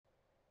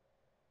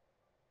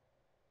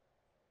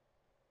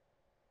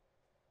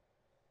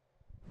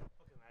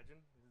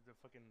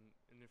fucking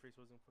interface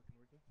wasn't fucking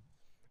working.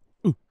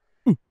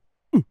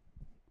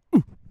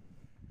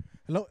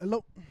 Hello. All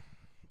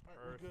right,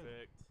 we're good.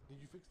 Perfect. Did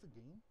you fix the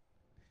game?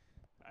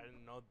 I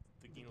didn't know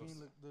the gain was.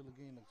 The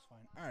gain looks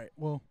fine. All right.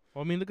 Well,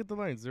 Well, I mean, look at the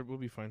lines. We'll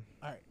be fine.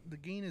 all right. The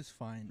gain is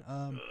fine.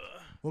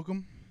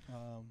 Welcome.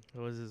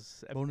 What was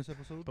this Bonus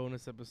episode.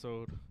 bonus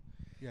episode?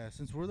 Yeah,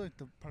 since we're like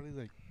probably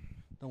like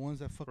the ones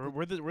that fuck.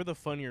 We're the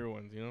funnier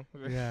ones, you know.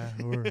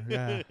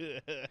 Yeah,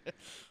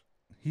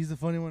 He's the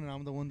funny one, and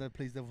I'm the one that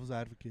plays devil's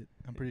advocate.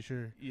 I'm pretty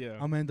sure. Yeah. I'm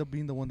gonna end up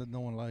being the one that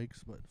no one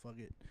likes, but fuck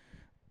it.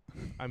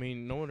 I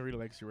mean, no one really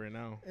likes you right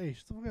now. Hey,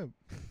 shut the fuck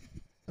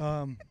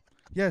up.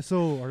 Yeah.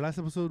 So our last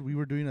episode, we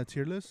were doing a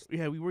tier list,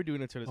 Yeah, we were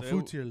doing it to a this.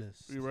 food tier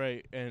list. You're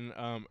right, and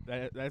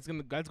that's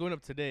going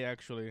up today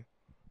actually.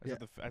 I Yeah.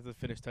 have to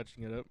finish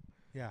touching it up.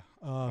 Yeah.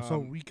 So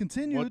we Well,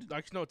 continued.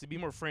 actually, no. To be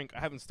more frank, I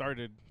haven't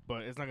started,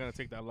 but it's not gonna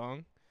take that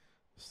long.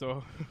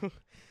 So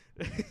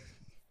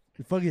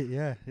Fuck it.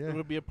 Yeah.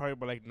 it'll be a probably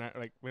by like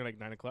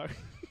 9 o'clock.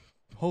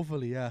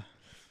 Hopefully, yeah.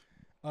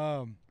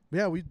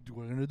 Yeah, we're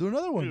gonna do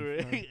another one.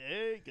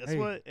 Hey, guess Hey,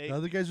 what? the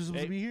other guys were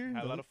supposed to be here.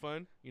 Had a lot of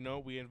fun. You know,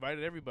 we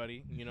invited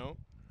everybody. You know,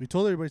 We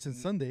told everybody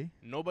since Sunday.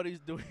 nobody's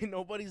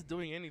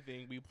doing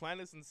anything. We planned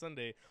this on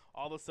Sunday.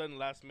 All of a sudden,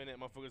 last minute,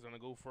 motherfuckers gonna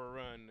go for a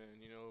run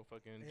and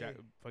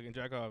fucking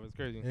jack off. It's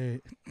crazy.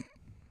 Hey.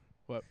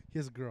 What? He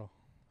has a girl.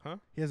 Huh?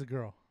 He has a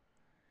girl.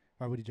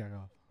 Why would he jack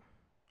off?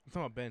 I'm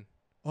talking about Ben.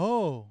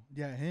 Oh,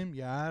 yeah, him.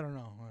 Yeah, I don't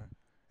know.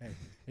 Hey,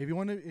 if you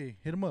want to,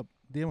 hit him up.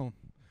 DM him.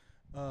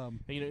 And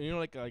you know,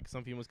 like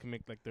some females can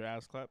make like their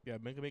ass clap. Yeah,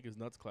 Ben can make his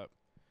nuts clap.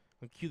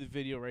 I'll cue the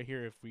video right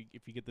here if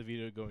you get the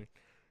video going.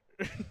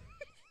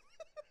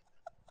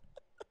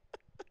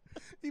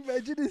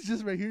 Imagine it's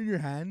just right here in your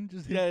hand.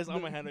 Just Yeah, it's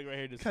on my hand like right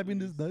here. Just clapping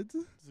his nuts.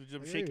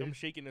 I'm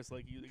shaking this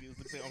like it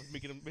looks like I'm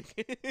making him make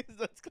his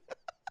nuts clap.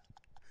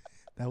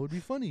 That would be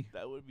funny.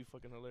 That would be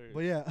fucking hilarious.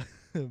 But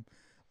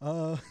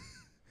yeah,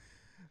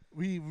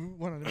 we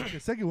wanted to make a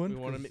second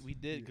one. We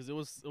did because it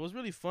was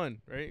really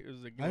fun, right? It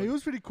was like I mean, it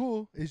was pretty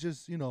cool. It's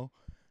just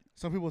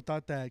some people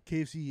thought that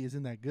KFC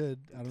isn't that good.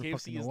 I don't fucking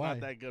KFC know is why. not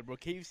that good, bro.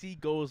 KFC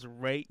goes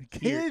right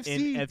KFC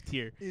here in F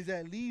tier. Is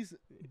at least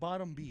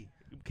bottom B.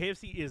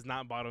 KFC is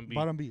not bottom B.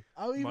 Bottom B.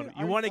 You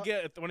want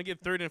to get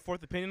third and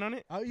fourth opinion on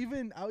it? I'll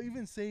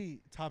even say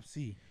top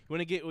C. You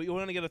want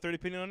to get a third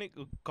opinion on it?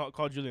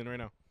 Call Julian right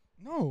now.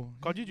 No.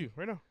 Call Juju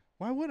right now.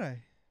 Why would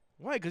I?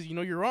 Why? Because you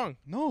know you're wrong.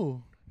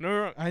 No. No,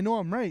 you're wrong. I know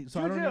I'm right,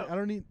 so Juju. I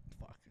don't need.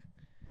 Fuck.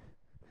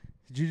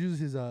 Juju's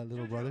his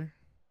little brother.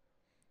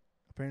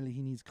 Apparently,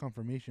 he needs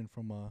confirmation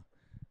from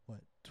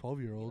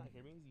 12-year-old.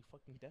 Hear me? Is he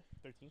fucking deaf?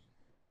 13.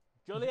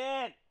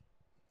 Julian.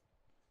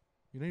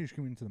 You know you're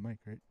screaming into the mic,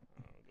 right?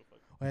 Go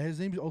fuck. His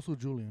name is also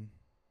Julian.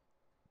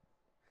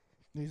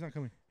 No, he's not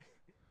coming.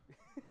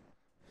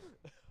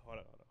 Hold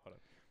on.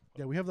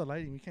 Yeah, we have the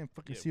lighting. We can't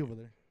fucking see over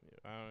there.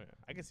 Yeah,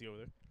 I can see over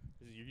there.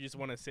 You just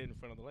want to sit in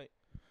front of the light.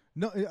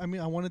 No, I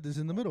mean I wanted this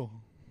in the middle.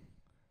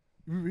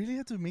 We really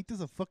have to make this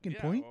a fucking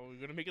point. Well,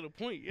 we're gonna make it a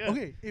point. Yeah.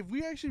 Okay, if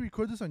we actually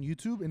record this on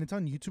YouTube and it's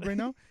on YouTube right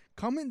now,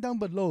 comment down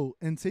below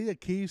and say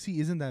that KFC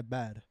isn't that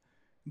bad.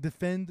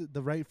 Defend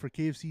the right for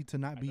KFC to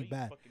not be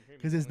bad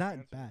because it's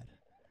not bad.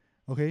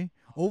 Okay,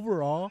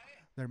 overall,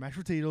 their mashed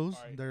potatoes,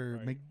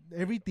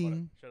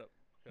 everything Shut up.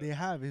 they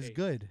have is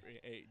good.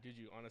 Hey, did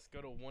you on a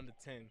scale of 1 to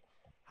 10,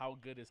 how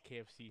good is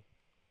KFC?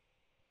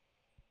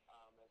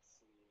 Let's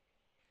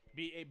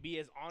see. Be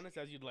as honest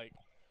as you'd like.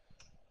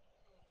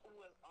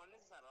 As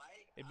honest as I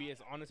like. It be as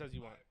honest as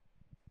you want.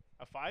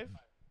 A 5?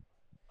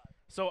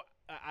 So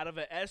out of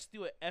an S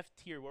to an F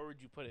tier, where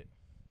would you put it?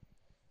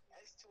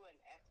 S to an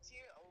F tier?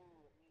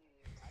 Oh,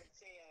 I'd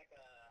say like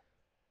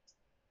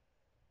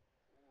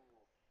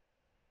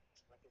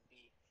a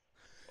B.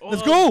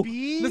 Let's go.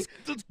 B? Let's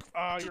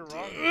You're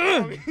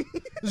wrong.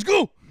 let's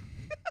go.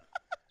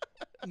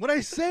 What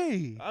I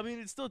say? I mean,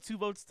 it's still 2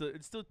 votes to.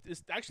 It's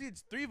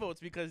 3 votes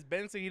because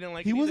Ben said he didn't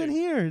like. He it wasn't either.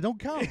 here. It don't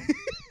count.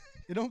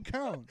 It don't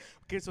count.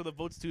 Okay, so the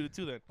vote's 2 to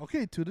 2 then.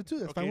 Okay, 2 to 2.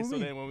 That's fine Okay, with so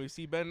me. then when we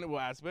see Ben, we'll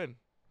ask Ben.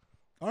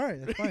 All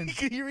right, that's fine.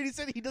 He already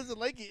said he doesn't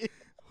like it.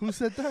 Who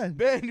said that?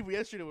 Ben,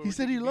 yesterday. when we He were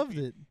said he drinking loved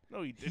beefy. it.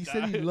 No, he did He not.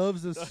 said he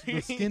loves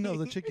the skin of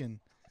the chicken.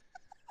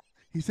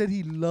 He said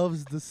he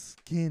loves the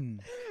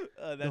skin.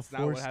 That's the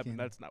not what foreskin. happened.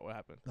 That's not what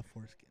happened. The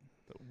foreskin.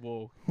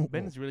 Whoa.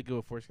 Ben is really good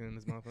with foreskin in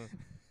his mouth. Huh?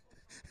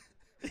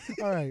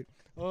 All right.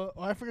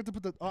 I forgot to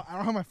put the. I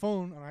don't have my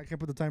phone, and I can't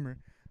put the timer.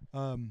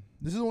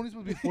 This is only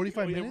supposed to be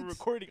 45 Yeah, minutes. we're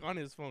recording on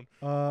his phone.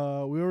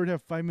 We already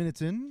have 5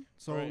 minutes in,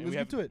 so Alright, let's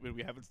get to it.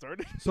 We haven't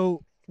started.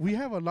 So we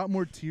have a lot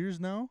more tiers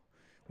now.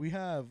 We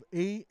have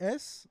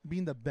S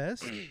being the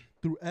best,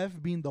 through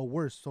F being the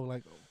worst. So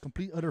like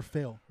complete utter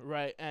fail.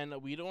 Right, and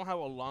we don't have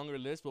a longer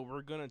list, but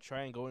we're gonna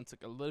try and go into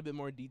a little bit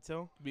more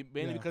detail.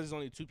 Mainly Yeah. because there's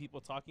only 2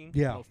 people talking.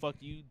 Yeah. So fuck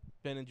you,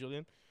 Ben and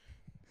Julian.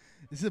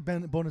 This is a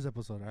bonus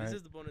episode. All right. This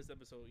is the bonus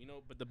episode,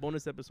 but the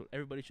bonus episode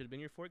everybody should have been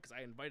here for it because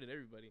I invited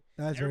everybody.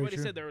 That's Everybody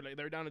very said true.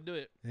 they were down to do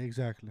it.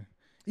 Exactly.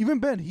 Even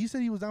Ben, he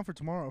said he was down for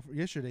tomorrow.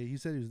 Yesterday, he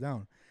said he was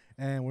down.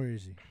 And where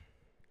is he?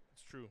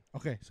 It's true.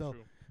 Okay, so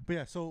True. but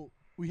yeah, so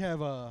we have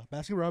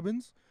Baskin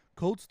Robbins,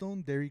 Cold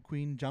Stone, Dairy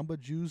Queen, Jamba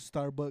Juice,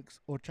 Starbucks,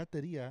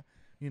 Horchateria,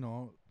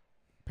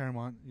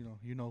 Paramount,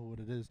 you know what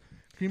it is.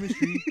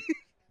 Creamistry,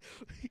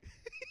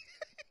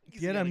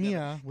 Tierra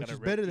Mia, which is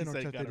better than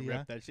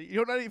Horchateria. That shit.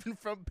 You're not even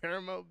from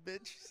Paramount,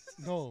 bitch.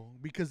 No,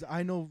 because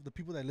I know the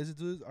people that listen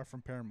to this are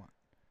from Paramount,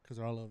 because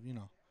they're all of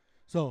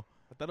So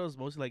I thought it was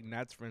mostly like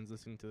Nat's friends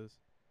listening to this.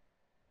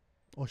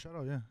 Oh, shout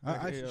out, yeah.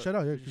 Okay, shout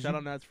out, yeah. 'cause Shout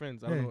out Nat's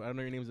friends. I Yeah. don't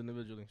know your names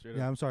individually. Straight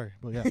Yeah, up. I'm sorry,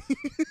 but yeah.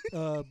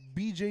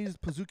 BJ's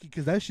Pazuki,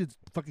 because that shit's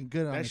fucking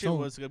good on That its shit own.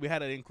 was good. We had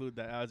to include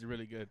that. That was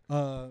really good.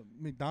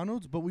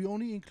 McDonald's, but we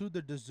only include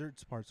the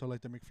desserts part, so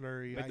like the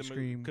McFlurry, Like ice the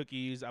cream,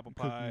 cookies, apple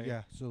cookie, pie.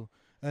 yeah. So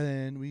and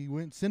then we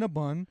went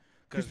Cinnabon,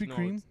 'Cause Krispy no,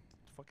 Kreme.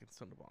 it's fucking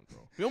Cinnabon,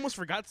 bro. We almost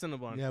forgot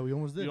Cinnabon. Yeah, we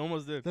almost We did.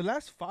 almost did. The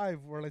last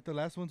 5 were like the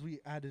last ones we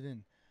added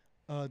in.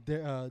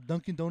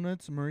 Dunkin'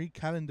 Donuts, Marie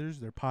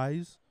Callender's, their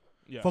pies.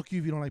 Yeah. Fuck you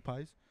if you don't like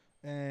pies.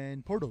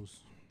 And Portos.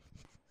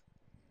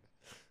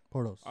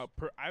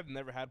 I've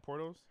never had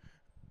Portos.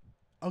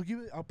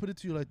 I'll put it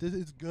to you like this.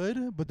 It's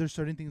good, but there's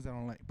certain things I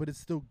don't like. But it's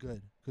still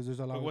good because there's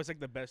a lot. But of what's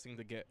like the best thing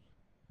to get?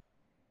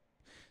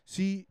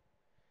 See,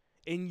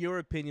 In your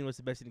opinion, what's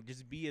the best thing?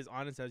 Just be as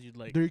honest as you'd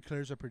like. their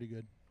eclairs are pretty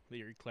good.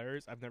 The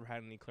eclairs. I've never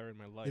had an eclair in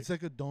my life. It's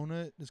like a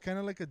donut. It's kind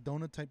of like a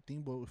donut type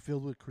thing, but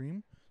filled with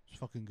cream. It's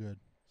fucking good.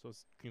 So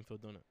it's cream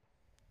filled donut.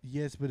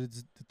 Yes, but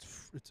it's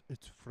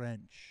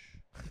French.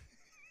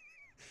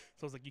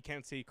 So it's like you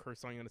can't say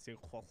croissant, you gotta say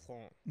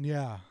croissant.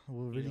 Yeah,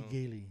 well, You really know.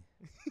 gaily.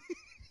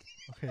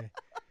 Okay.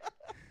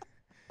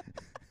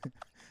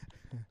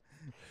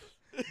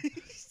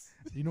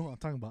 You know what I'm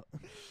talking about.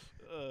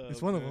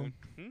 It's one of them.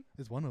 Hmm?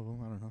 It's one of them.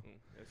 I don't know.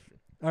 That's true.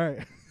 All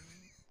right.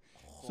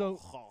 So-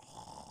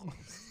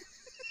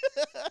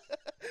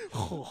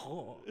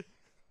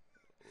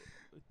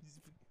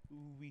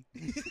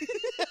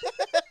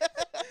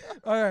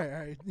 All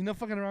right. Enough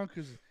fucking around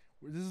because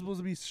this is supposed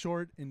to be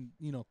short and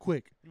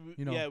quick.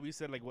 Yeah, we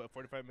said like what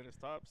 45 minutes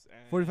tops.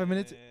 45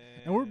 minutes,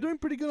 and we're doing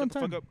pretty good Shut on the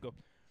time. fuck up, go.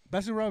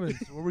 Baskin Robbins,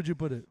 where would you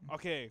put it?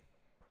 Okay,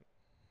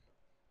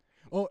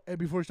 Oh, and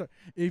before we start,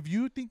 if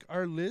you think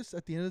our list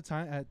at the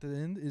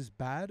end is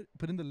bad,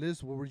 put in the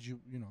list. What would you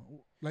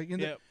like in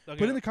yeah, the okay.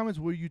 put in the comments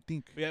where you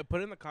think, Yeah,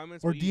 put in the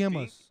comments Or what you DM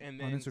think, us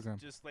and on then Instagram.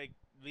 Just like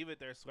leave it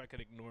there so I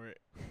can ignore it.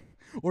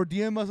 or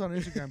DM us on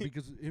Instagram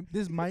because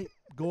this might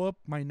go up,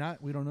 might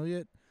not. We don't know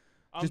yet.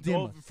 Just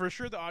DM us. For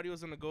sure the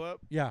audio's gonna go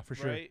up, Yeah, for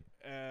sure. right?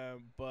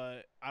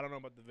 But I don't know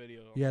about the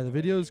video. Yeah, the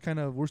video is kind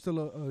of we're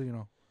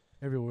still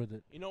everywhere with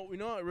it. You know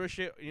what real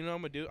shit. You know what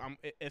I'm gonna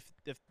do.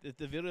 If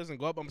the video doesn't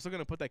go up, I'm still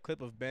gonna put that clip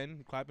of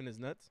Ben clapping his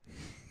nuts.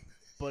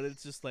 But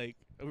it's just like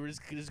we're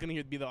just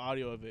gonna be the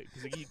audio of it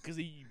because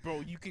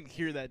bro, you can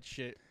hear that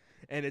shit,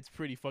 and it's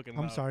pretty fucking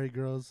loud. I'm sorry,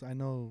 girls. I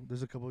know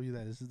there's a couple of you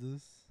that listen to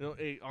this.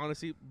 Hey,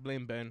 honestly,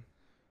 blame Ben.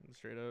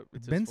 Straight up,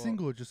 it's his Ben's fault.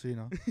 single, just so you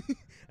know.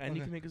 And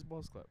he Okay. can make his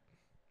balls clap.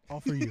 All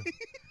for you.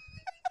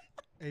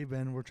 Hey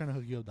Ben, we're trying to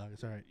hook you up, dog.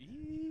 It's all right.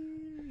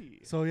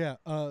 Yee. So yeah,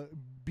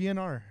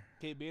 BNR.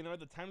 Okay, BNR,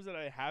 the times that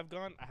I have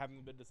gone, I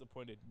haven't been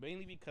disappointed.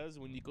 Mainly because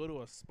when you go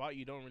to a spot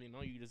you don't really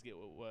know, you just get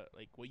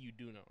what you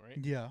do know, right?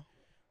 Yeah.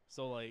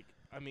 So like,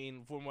 I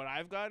mean, from what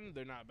I've gotten,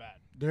 they're not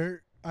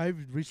bad. I've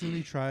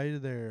recently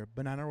tried their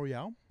Banana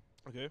Royale.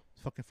 Okay.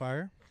 It's fucking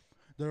fire.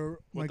 They're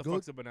my What the go.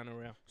 fuck's a banana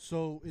royale?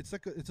 So it's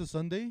a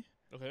Sunday.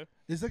 Okay.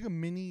 It's like a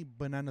mini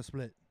banana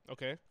split.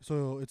 Okay.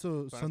 So it's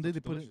a Sounds Sunday.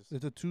 They put it. delicious.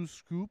 It's a 2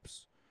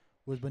 scoops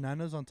with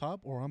bananas on top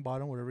or on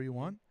bottom, whatever you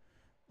want.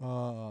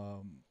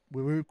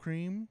 With whipped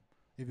cream.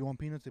 If you want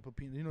peanuts, they put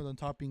peanuts. The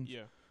toppings.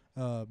 Yeah.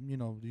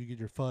 You get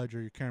your fudge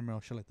or your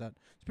caramel, shit like that.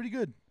 It's pretty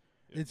good.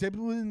 Yeah. It's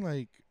able in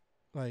like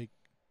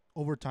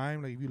over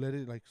time, like if you let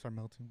it like start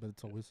melting, but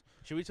it's always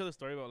Should we tell the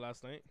story about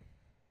last night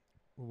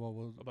what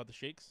was about the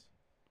shakes?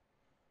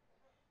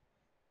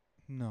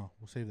 no,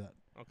 we'll save that.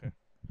 Okay.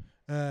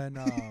 And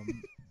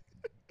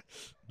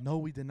no,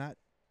 we did not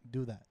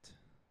do that.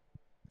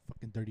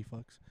 Fucking dirty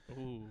fucks.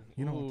 Ooh.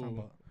 You know what I'm talking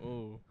about.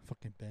 Oh.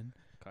 Fucking Ben.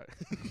 God.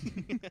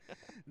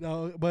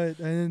 No, but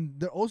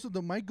and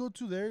my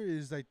go-to there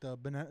is like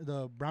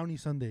the brownie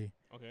sundae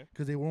Okay.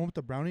 because they warm up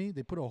the brownie.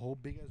 They put a whole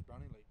big ass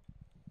brownie like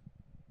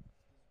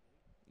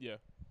Yeah.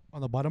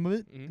 on the bottom of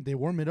it. Mhm. They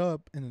warm it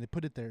up and then they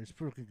put it there. It's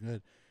freaking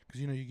good because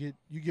you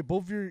get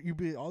both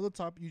all the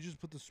top. You just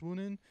put the spoon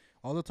in,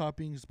 all the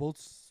toppings,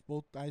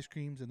 both ice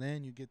creams, and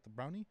then you get the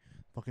brownie.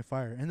 Fucking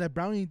fire! And that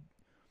brownie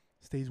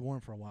stays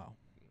warm for a while.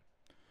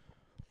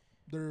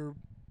 Their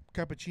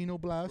cappuccino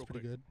blast Real pretty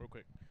quick, good. Real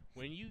quick.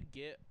 When you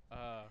get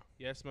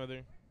yes,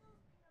 mother.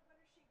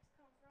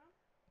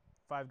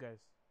 Five Guys.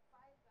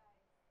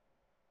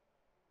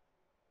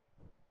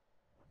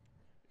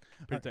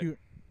 Pretty tight.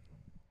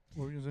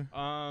 What were you gonna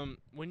say?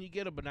 When you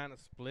get a banana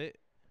split,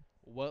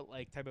 what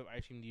like type of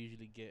ice cream do you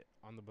usually get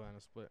on the banana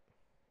split?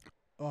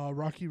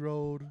 Rocky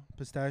Road,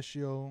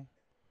 pistachio,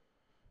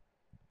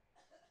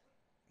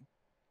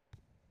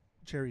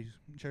 cherries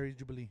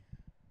Jubilee.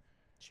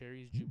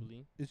 Cherries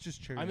Jubilee. It's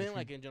just cherry. I ice mean, cream.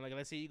 like in general, like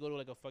let's say you go to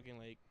like a fucking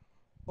like.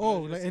 oh,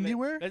 let's like say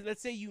anywhere?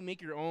 Let's say you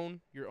make your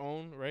own,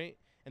 right?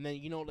 And then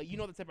like the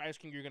type of ice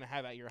cream you're gonna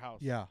have at your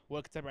house. Yeah.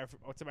 What type of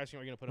ice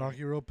cream are you gonna put on?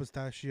 Rocky Road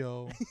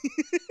pistachio,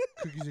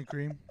 cookies and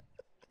cream.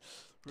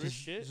 Real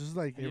shit. Just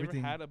like Have everything.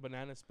 you ever had a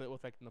banana split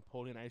with like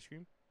Napoleon ice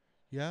cream?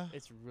 Yeah.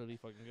 It's really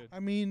fucking good. I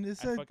mean,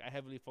 it's like I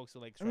heavily focus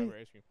on like I mean,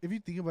 strawberry ice cream. if you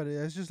think about it,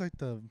 it's just like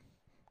the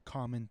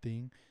common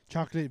thing: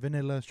 chocolate,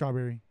 vanilla,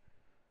 strawberry.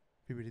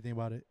 If you really think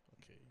about it.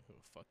 Okay, well,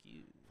 fuck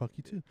you. Fuck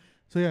you too.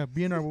 So yeah,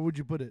 BNR. What would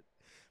you put it?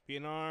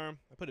 BNR.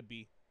 I put a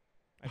B.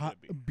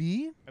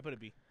 B. I put a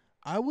B.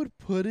 I would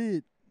put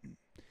it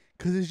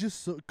because it's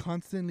just so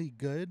constantly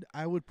good.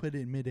 I would put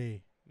it mid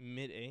A.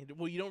 Mid A.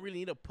 Well, you don't really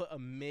need to put a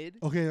mid.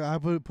 Okay, I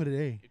put it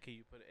A. Okay,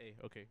 you put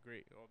A. Okay,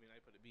 great. Well, I mean, I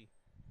put a B.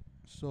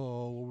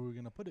 So where were we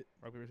gonna put it?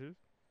 Rock paper scissors.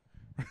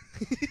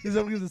 Is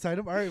that what we're gonna decide?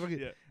 All right, fuck it.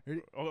 Yeah.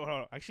 Ready? Oh, hold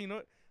on. Actually, you know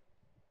what?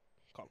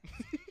 Call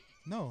him.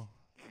 No,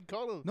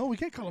 Call him. no, we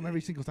can't call him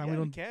every single time. Yeah, We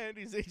we don't. can.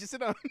 He's just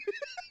sit down.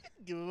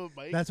 Give him a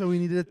bite. That's why we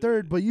needed a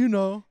third. But you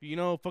know,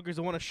 Fuckers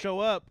don't want to show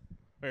up.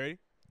 Ready?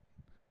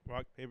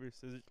 Rock paper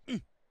scissors.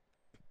 It's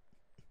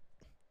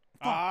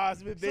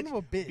a bit son of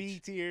a bitch. B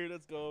tier.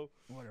 Let's go.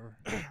 Whatever.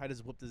 I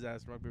just whooped his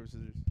ass. Rock paper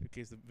scissors. In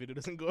case the video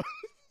doesn't go.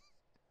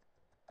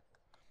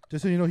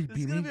 Just so you know, he This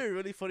is beat gonna me. be a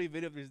really funny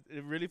video. If there's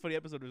a really funny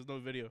episode. There's no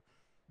video.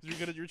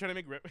 You're trying to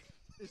make rep.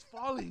 It's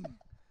falling.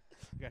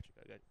 I got you.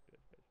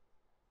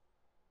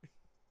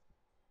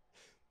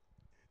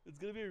 It's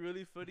gonna be a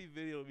really funny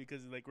video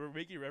because like we're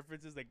making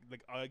references like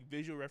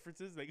visual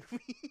references like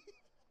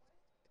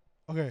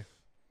Okay.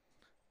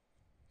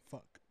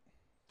 Fuck.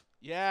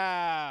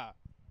 yeah.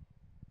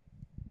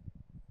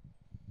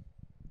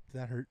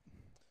 Did that hurt?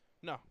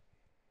 No.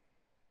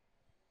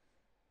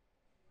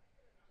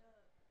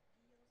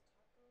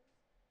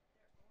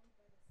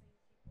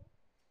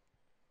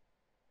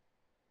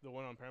 The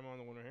one on Paramount,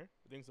 the one right here?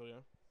 I think so,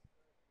 yeah.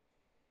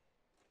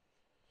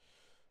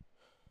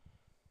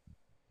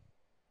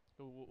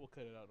 We'll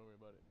cut it out. Don't worry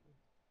about it.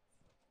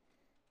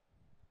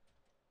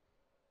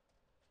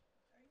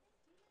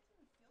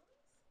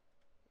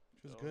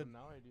 Feels good.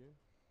 Now I do.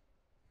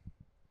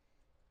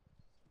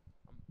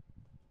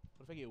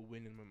 What if I get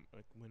win in my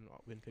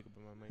win pickup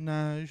in my mic?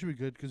 Nah, you should be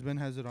good because Ben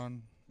has it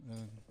on. Oh,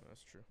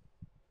 that's true.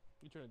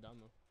 You turn it down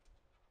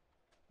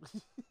though.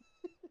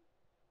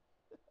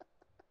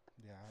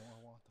 Yeah,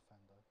 I want the fan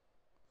though.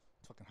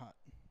 It's fucking hot.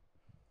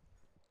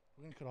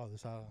 We're gonna cut all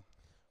this out.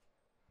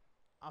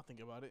 I'll think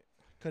about it.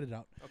 Cut it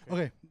out. Okay.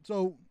 Okay,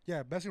 so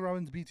yeah, Baskin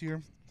Robbins B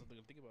tier. Something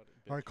to think about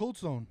it. All right, Cold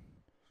Stone.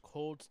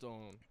 Cold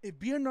Stone. If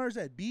BNR's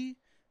at B,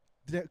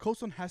 that Cold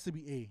Stone has to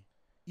be A,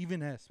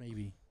 even S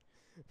maybe.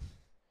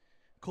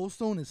 Cold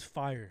Stone is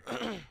fire.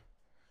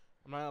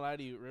 I'm not gonna lie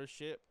to you, real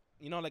shit.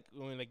 You know, like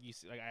when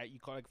you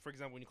call, like, for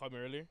example, when you called me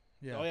earlier.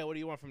 Yeah. Oh yeah, what do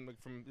you want from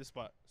this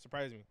spot?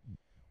 Surprise me.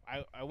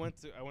 I went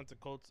to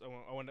Cold.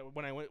 When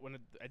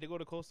I did go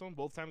to Cold Stone,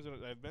 both times when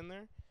I've been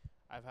there,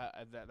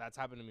 that's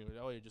happened to me. Like,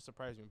 oh, you just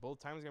surprised me. Both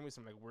times got me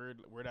some like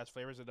weird ass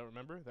flavors I don't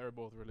remember. They were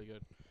both really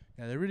good.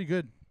 Yeah, they're really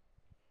good.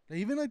 Like,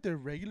 even like their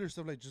regular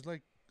stuff, like just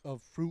like a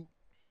fruit,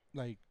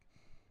 like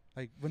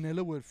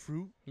vanilla with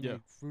fruit, Yeah.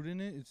 like fruit in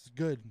it. It's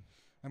good.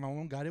 And my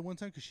mom got it one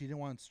time because she didn't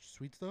want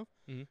sweet stuff.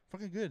 Mhm.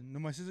 Fucking good. And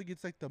then my sister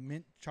gets like the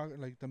mint chocolate,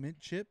 like the mint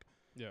chip.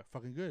 Yeah.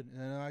 Fucking good.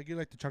 And I get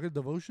like the chocolate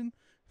devotion.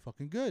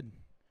 Fucking good.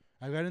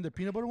 I got in the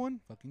peanut butter one.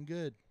 Fucking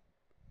good.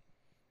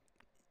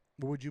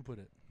 Where would you put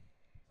it?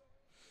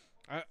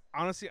 I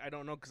honestly I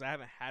don't know because I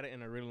haven't had it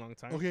in a really long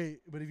time. Okay,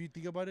 but if you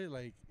think about it,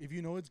 like if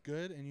you know it's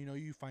good and you know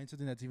you find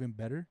something that's even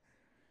better,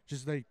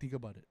 just like think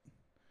about it.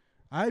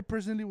 I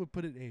personally would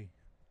put it A.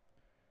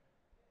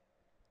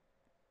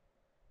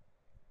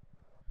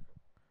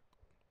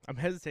 I'm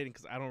hesitating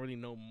because I don't really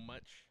know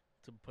much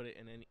to put it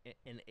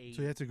in a.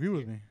 So you have to agree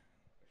with me.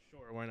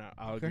 Sure, why not?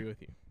 I'll Okay. agree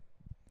with you.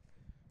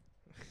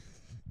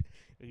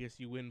 I guess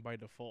you win by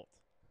default.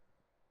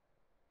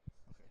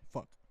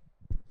 Fuck.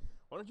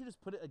 Why don't you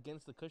just put it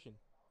against the cushion,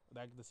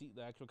 the seat,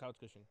 the actual couch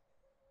cushion?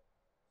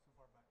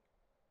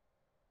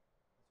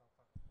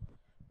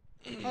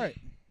 All right.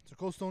 So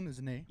Cold Stone is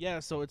an A. Yeah,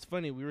 so it's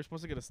funny. We were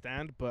supposed to get a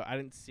stand, but I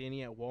didn't see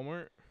any at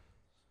Walmart.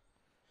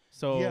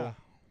 So Yeah.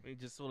 we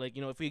just so like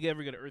if we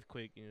ever get an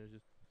earthquake,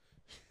 just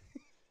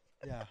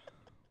Yeah.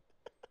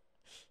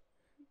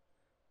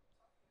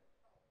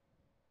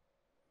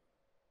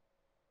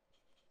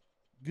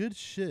 Good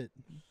shit.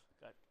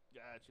 got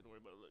you. Don't worry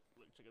about it.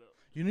 Look, check it out.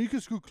 You know you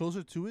can scoot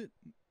closer to it.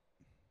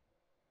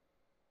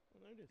 Oh,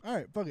 there it is. All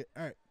right, fuck it.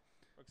 All right.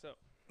 Works out.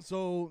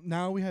 So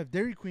now we have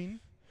Dairy Queen.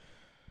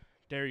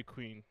 Dairy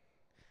Queen.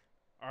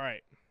 All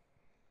right.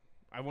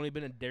 I've only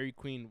been a Dairy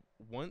Queen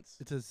once.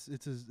 It's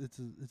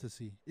a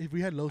C. If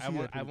we had low C,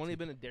 I've only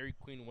been a Dairy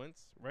Queen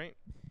once, right?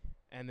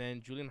 And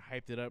then Julian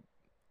hyped it up,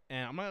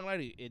 and I'm not gonna lie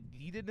to you,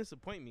 he did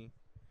disappoint me,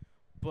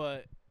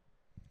 but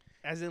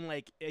as in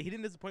like he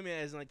didn't disappoint me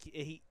as in like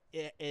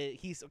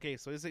he's okay.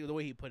 So this is the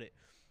way he put it.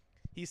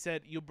 He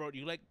said, "You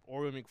like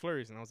Oreo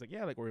McFlurries?" And I was like,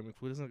 "Yeah, I like Oreo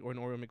McFlurries, like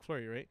an Oreo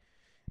McFlurry, right?"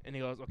 And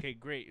he goes, "Okay,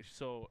 great.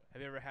 So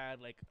have you ever had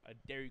like a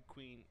Dairy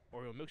Queen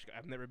Oreo milkshake?"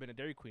 I've never been a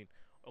Dairy Queen.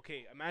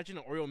 Okay, imagine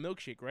an Oreo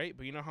milkshake, right?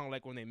 But you know how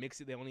like when they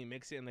mix it, they only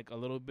mix it in like a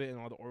little bit, and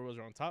all the Oreos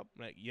are on top.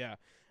 Like, yeah,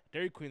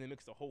 Dairy Queen, they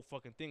mix the whole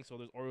fucking thing, so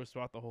there's Oreos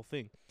throughout the whole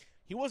thing.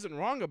 He wasn't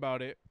wrong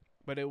about it,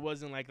 but it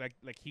wasn't like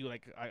he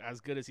as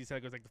good as he said.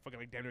 It was like the fucking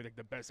like damn near like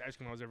the best ice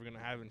cream I was ever gonna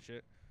have and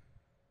shit.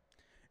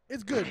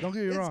 It's good. Don't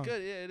get me wrong. It's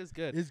good. Yeah, it is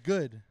good. It's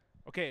good.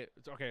 Okay,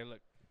 okay. Look,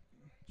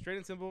 straight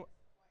and simple.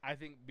 I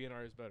think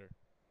BNR is better.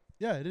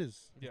 Yeah, it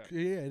is. Yeah.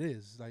 Yeah, it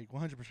is. Like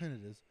 100%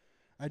 it is.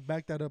 I'd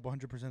back that up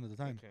 100% of the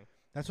time. Okay.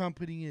 That's why I'm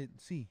putting it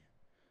C.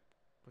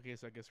 Okay,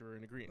 so I guess we're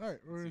in agreement. All right,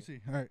 we're going to C.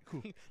 All right,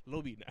 cool.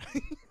 Low beat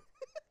now.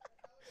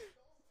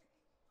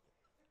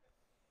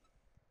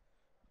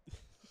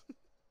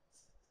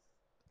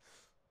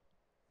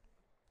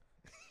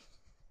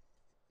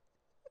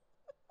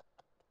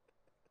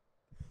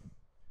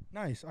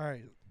 Nice. All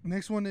right.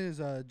 Next one is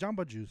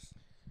Jamba Juice.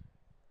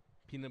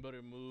 Peanut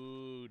butter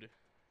mood.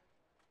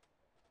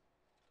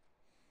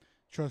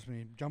 Trust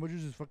me, Jamba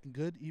Juice is fucking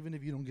good, even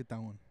if you don't get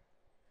that one.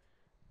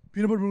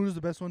 Peanut butter mood is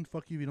the best one.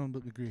 Fuck you if you don't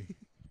agree.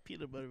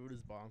 Peanut butter mood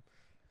is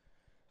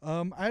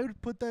bomb. I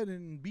would put that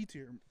in B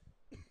tier.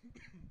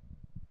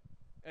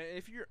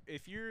 If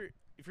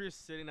you're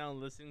sitting down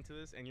listening to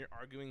this and you're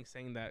arguing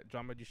saying that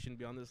Jamba Juice shouldn't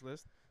be on this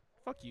list,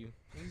 fuck you.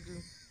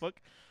 Fuck.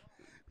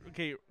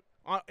 Okay.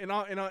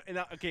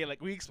 Okay. Like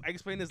I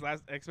explained this in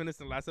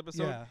the last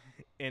episode. Yeah.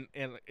 And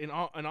in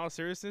all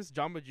seriousness,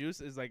 Jamba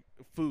Juice is like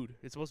food.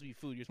 It's supposed to be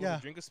food. You're supposed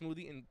to drink a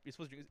smoothie and you're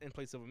supposed to drink it in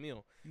place of a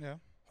meal. Yeah.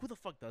 Who the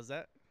fuck does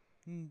that?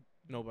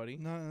 Nobody.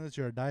 Not unless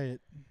you're a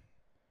diet.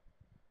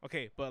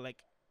 Okay, but like,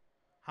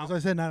 As I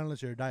said, not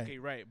unless you're a diet. Okay,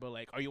 right. But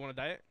like, are you on a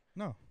diet?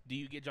 No. Do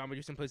you get Jamba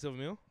Juice in place of a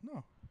meal?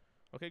 No.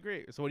 Okay,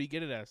 great. So what do you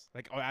get it as?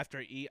 Like, after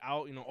I eat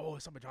out,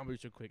 let's have a Jamba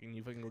Juice real quick, and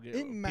you fucking go get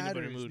It peanut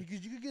butter matters mood.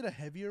 because you could get a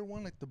heavier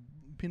one like the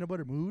peanut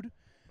butter mood.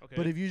 Okay.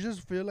 But if you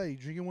just feel like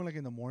drinking one like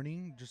in the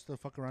morning, just to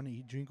fuck around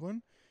and drink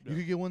one, you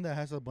could get one that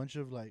has a bunch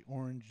of like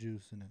orange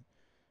juice in it,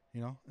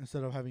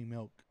 instead of having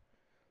milk.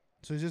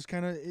 So it's just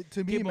kind of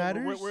to me it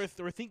matters.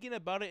 We're thinking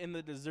about it in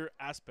the dessert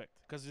aspect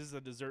because this is a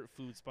dessert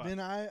food spot.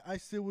 Then I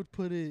still would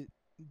put it.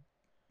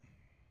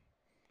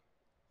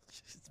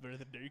 It's better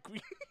than Dairy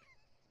Queen.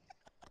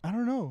 I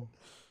don't know.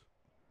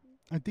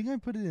 I think I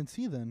put it in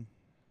C then.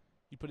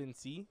 You put it in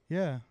C?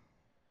 Yeah.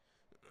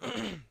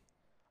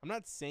 I'm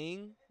not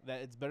saying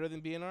that it's better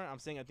than BNR. I'm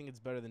saying I think it's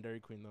better than Dairy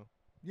Queen though.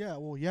 Yeah,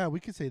 well, yeah, we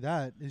could say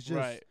that. It's just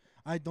right.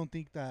 I don't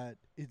think that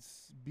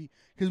it's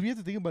because we have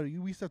to think about it.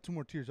 We still have 2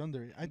 more tiers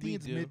under it. I think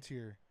it's mid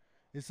tier.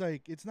 It's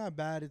like it's not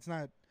bad. It's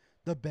not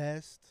the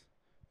best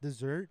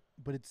dessert,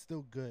 but it's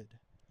still good.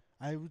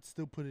 I would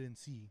still put it in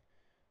C.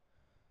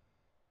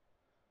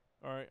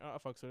 All right, I'll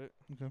fucks with it.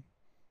 Okay.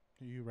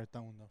 You write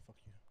that one though. Fuck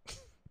you.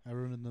 I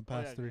ruined in the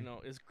past 3.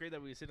 No, it's great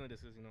that we sit on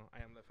this because I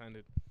am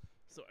left-handed,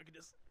 so I could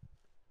just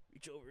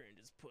reach over and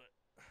just put.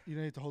 You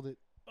don't need to hold it.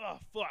 Oh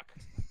fuck.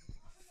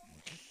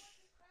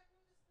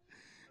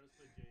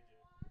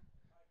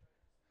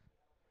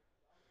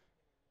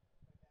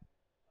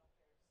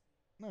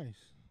 Nice.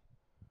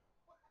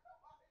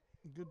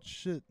 Good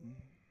shit.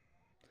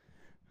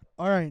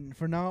 All right,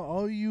 for now,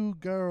 all you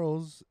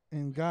girls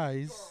and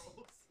guys,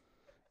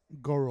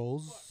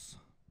 girls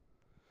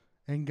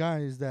and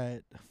guys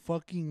that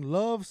fucking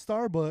love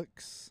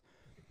Starbucks,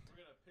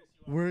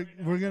 we're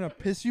gonna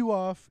piss you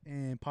off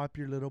and pop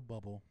your little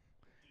bubble.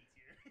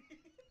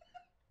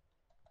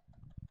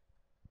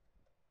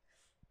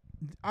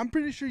 I'm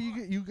pretty sure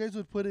you guys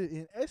would put it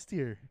in S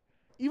tier,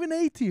 even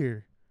A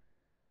tier,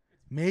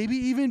 maybe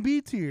even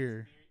B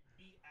tier.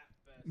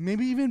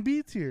 Maybe even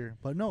B tier,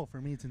 but no, for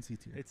me it's in C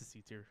tier. It's a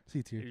C tier.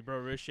 C tier.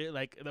 Bro, real shit.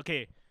 Like,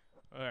 okay,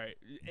 all right.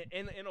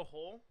 In a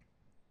whole,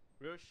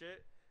 real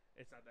shit,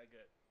 it's not that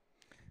good.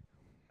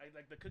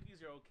 Like the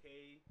cookies are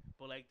okay,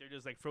 but like they're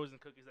just like frozen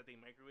cookies that they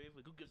microwave.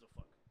 Like, who gives a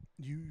fuck?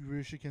 You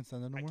really can't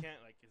stand that no more? I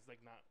can't. Like, it's like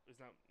not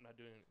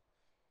doing it.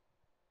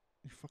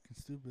 You're fucking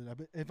stupid. I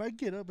bet if I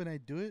get up and I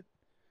do it,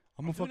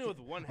 I'm doing gonna it with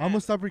one hand. I'm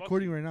gonna stop Fuck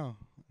recording you. right now.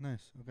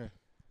 Nice. Okay.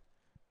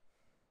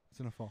 It's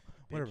gonna fall.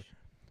 Bitch. Whatever.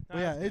 Nah, But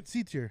yeah, that's it's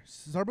C tier.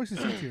 Starbucks is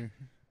C tier,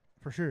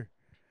 for sure.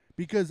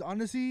 Because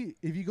honestly,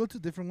 if you go to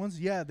different ones,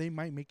 yeah, they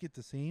might make it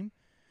the same,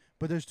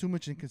 but there's too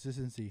much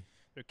inconsistency. good.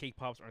 Their cake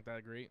pops aren't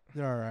that great.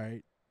 They're all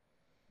right.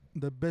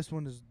 The best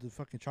one is the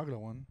fucking chocolate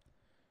one.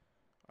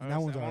 And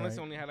that one's I all honestly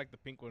right. only had like the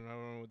pink one. I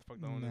don't know what the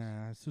fuck that one is.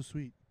 Nah, it's too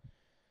sweet.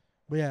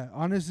 But yeah,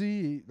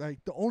 honestly,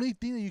 like the only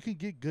thing that you can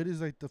get good is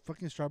like the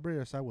fucking strawberry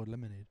or sour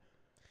lemonade.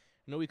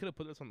 No, we could have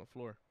put this on the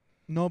floor.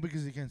 No,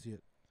 because you can't see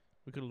it.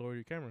 We could have lowered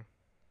your camera.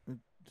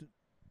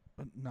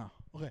 No.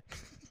 Okay.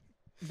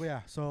 But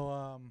yeah,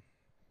 so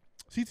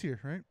C tier,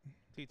 right?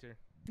 C tier.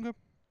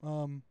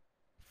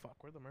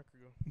 Fuck, Where'd the marker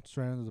go? it's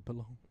right under the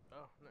pillow.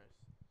 Oh, nice.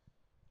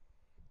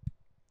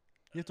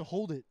 You have to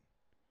hold it.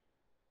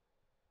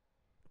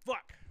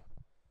 Fuck.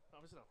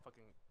 I'm just gonna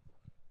fucking.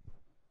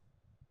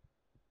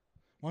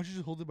 Why don't you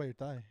just hold it by your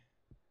thigh?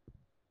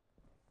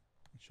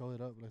 Show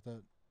it up like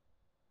that.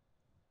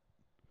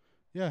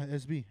 Yeah,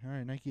 SB. All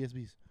right, Nike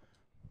SBs.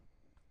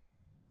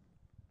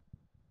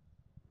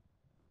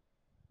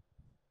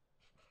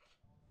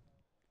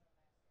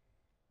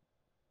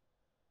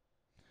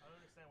 I don't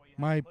understand why you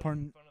My have to put it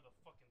partn- in front of the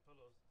fucking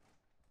pillows.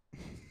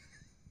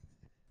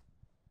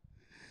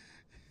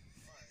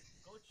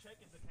 check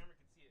if the camera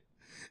can see it.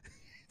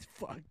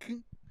 Fuck.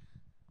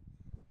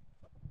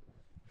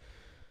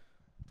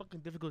 Fucking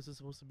difficult is this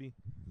supposed to be?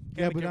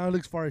 Yeah, but now it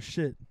looks far as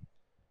shit.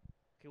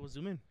 Okay, we'll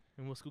zoom in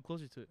and we'll scoot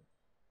closer to it.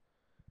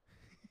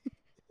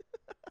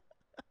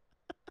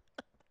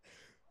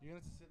 You're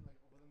gonna sit like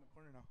in the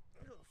corner now.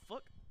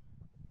 Fuck.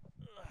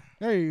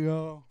 There you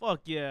go.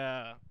 Fuck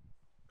yeah.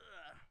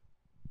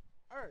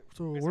 All right,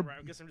 so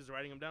I guess I'm just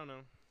writing them down now.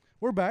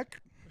 we're back.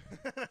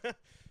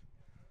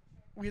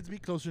 We have to be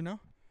closer now.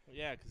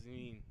 Yeah, because I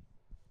mean,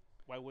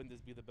 why wouldn't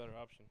this be the better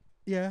option?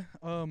 Yeah.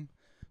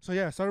 So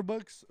yeah,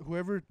 Starbucks.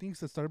 Whoever thinks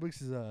that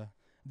Starbucks is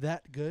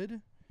that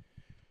good,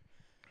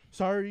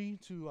 sorry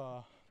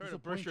to Sorry to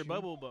burst disappoint your you.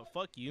 bubble, but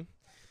fuck you.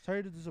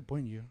 Sorry to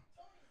disappoint you.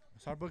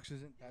 Starbucks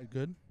isn't that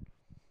good.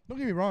 Don't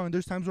get me wrong.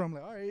 There's times where I'm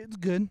like, all right, it's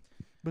good,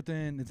 but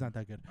then it's not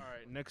that good. All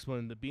right, next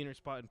one, the Beaner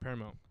spot in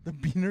Paramount. The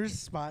Beaner's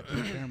spot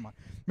in Paramount.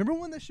 Remember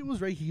when that shit was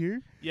right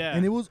here Yeah.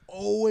 and it was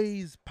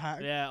always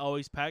packed? Yeah,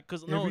 always packed.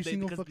 Cause Every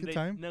single fucking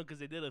time? No, because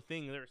they did a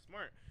thing. They were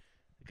smart.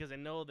 Because I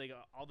know they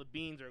got all the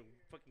beans are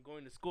fucking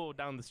going to school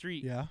down the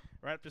street. Yeah.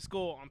 Right after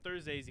school on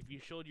Thursdays, if you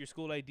showed your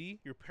school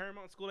ID, your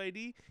Paramount school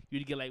ID,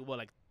 you'd get like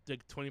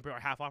 20% or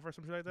half off or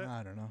something like that.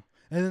 I don't know.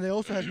 And then they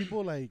also had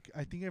people like,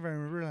 I think if I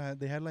remember,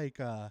 they had like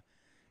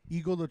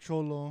Eagle the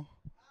Cholo,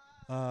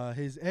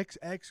 his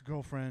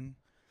ex-girlfriend.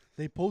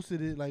 They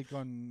posted it like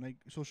on like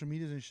social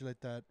medias and shit like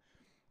that.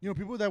 You know,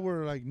 people that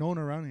were like known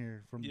around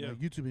here from like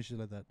YouTube and shit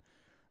like that.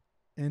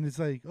 And it's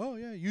like, oh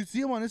yeah, you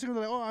see them on Instagram.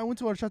 They're like, oh, I went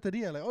to a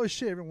chateria. Like, oh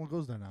shit, everyone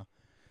goes there now.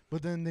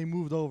 But then they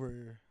moved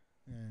over,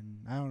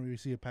 and I don't really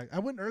see it packed. I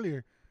went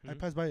earlier. I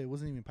passed by it. It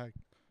wasn't even packed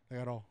like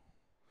at all.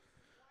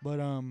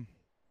 But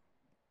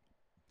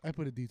I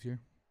put a D tier.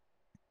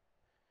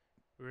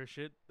 Real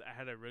shit. I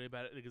had a really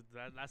bad because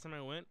last time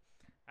I went,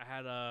 I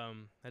had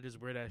this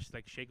weird ass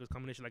like shake was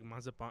combination like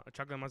mazapán,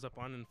 chocolate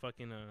mazapán and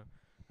fucking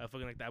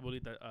like the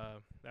abuelita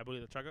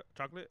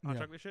chocolate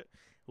shit.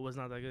 It was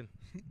not that good.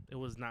 It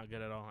was not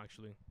good at all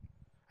actually.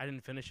 I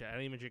didn't finish it. I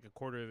didn't even drink a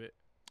quarter of it.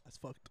 That's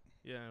fucked.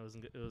 Yeah, it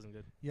wasn't good. It wasn't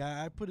good.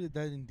 Yeah, I put it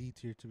that in D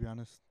tier to be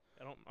honest.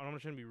 I'm not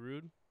trying to be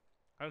rude.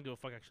 I don't give a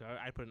fuck actually.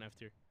 I put an F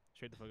tier.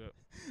 Straight the fuck up.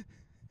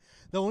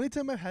 The only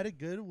time I've had it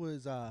good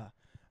was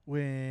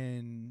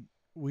when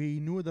we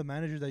knew the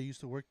manager that used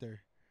to work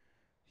there.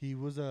 He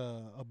was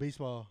a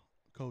baseball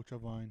coach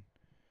of mine,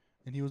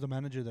 and he was the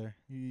manager there.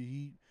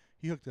 He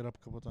hooked it up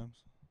a couple of times.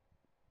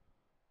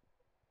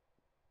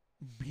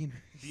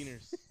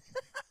 Beaners.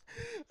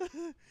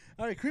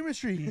 All right, Creamery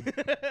Street.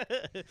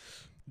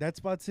 That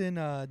spot's in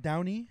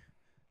Downey,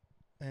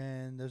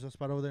 and there's a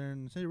spot over there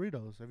in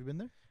Cerritos. Have you been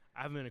there?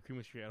 I haven't been to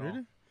Creamery Street at Really?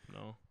 all.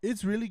 No.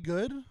 It's really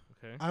good.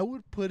 Okay. I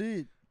would put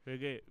it.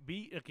 Okay.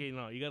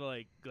 No. You gotta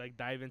like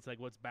dive into like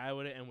what's bad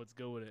with it and what's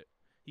good with it.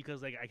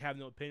 Because like I have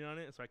no opinion on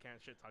it, so I can't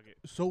shit talk it.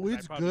 So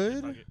it's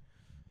good.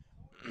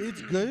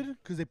 It's good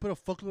because they put a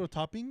fuckload of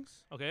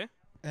toppings. Okay.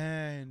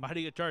 And But how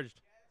do you get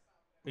charged?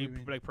 What do you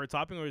mean? Like per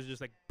topping, or is it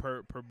just like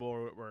per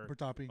bowl? Or per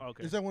topping. Oh,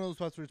 okay. It's like one of those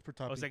spots where it's per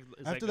topping.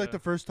 it's After like the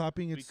first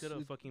topping, we it's could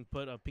have fucking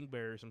put a pink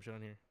berry or some shit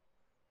on here.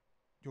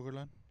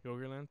 Yogurtland.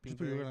 Yogurtland, Just pink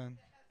put berry. Yogurtland.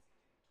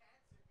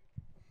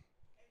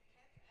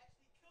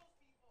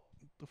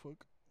 What the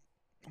fuck?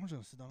 I'm just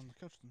gonna sit down on the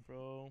couch then.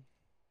 Bro.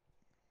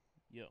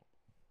 Yo.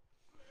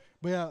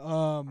 But yeah,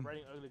 I'm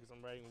writing ugly because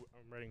I'm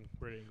writing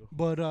ready to go.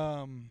 but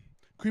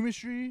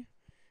Creamistry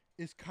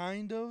is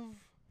kind of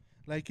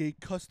like a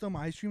custom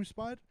ice cream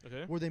spot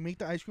Okay. where they make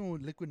the ice cream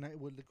with liquid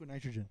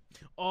nitrogen.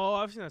 Oh,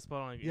 I've seen that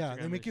spot on Yeah,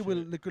 Instagram they make and it with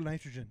shit. liquid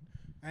nitrogen,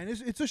 and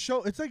it's a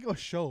show. It's like a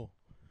show.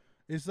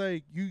 It's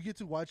like you get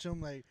to watch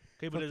them like.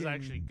 Okay, but it's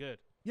fucking- actually good.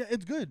 Yeah,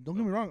 it's good. Don't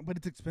get me wrong, but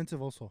it's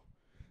expensive also.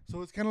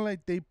 So it's kind of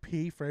like they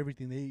pay for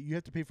everything. You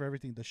have to pay for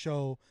everything: the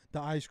show,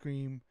 the ice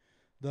cream,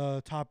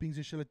 the toppings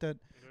and shit like that.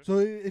 Mhm. So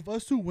if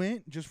us two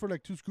went just for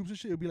like 2 scoops and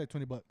shit, it'd be like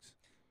 $20.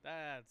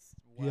 That's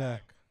Yeah.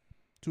 whack.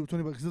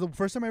 $20. 'Cause the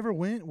first time I ever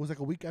went was like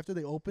a week after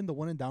they opened the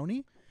one in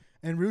Downey,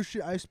 and real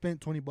shit, I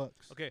spent $20.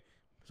 Okay,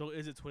 so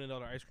is it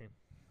 $20 ice cream?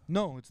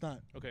 No, it's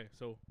not. Okay,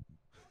 so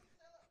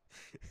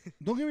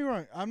Don't get me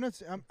wrong.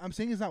 I'm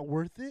saying it's not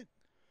worth it,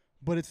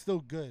 but it's still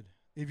good.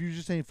 If you're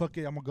just saying fuck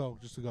it, I'm gonna go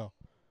just to go,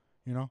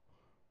 you know.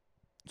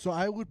 So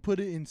I would put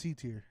it in C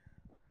tier.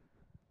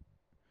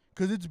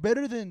 'Cause it's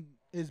better than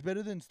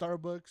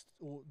Starbucks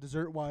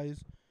dessert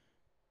wise.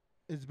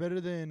 It's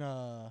better than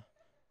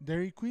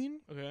Dairy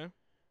Queen, okay.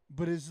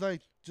 but it's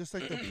like just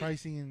like the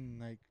pricing and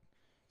like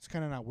it's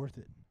kind of not worth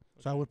it.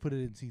 So I would put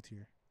it in C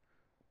tier.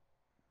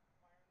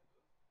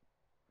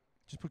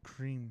 Just put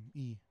cream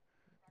E.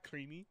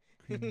 Creamy.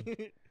 Creamy.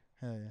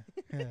 Hell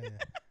yeah. Hell yeah.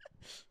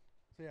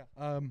 So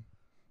yeah.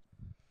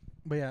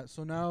 But yeah.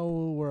 So now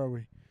where are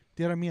we?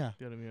 Tierra Mia.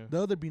 Yeah.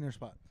 The other beaner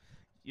spot.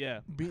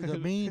 Yeah. The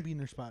main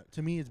beaner spot.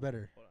 To me, it's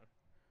better. Hold on.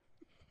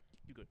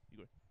 You good.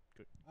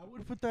 I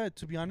would put that,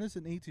 to be honest,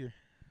 in A tier.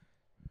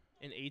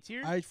 In A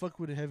tier? I'd fuck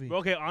with it heavy. Bro,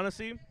 okay,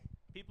 honestly,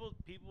 people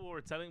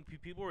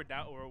were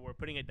down or were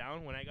putting it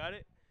down when I got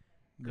it.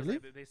 Cause Really?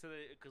 Like, they said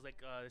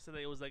that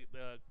it was like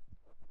the.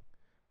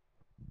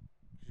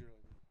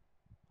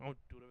 I don't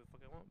do whatever the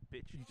fuck I want,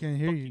 bitch. You can't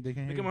hear Fuck you. They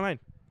can't Look hear at my you. line.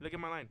 Look at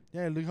my line.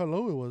 Yeah, look how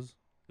low it was.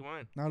 Look at my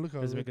line. Now look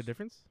how Does it it make a looks.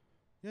 difference?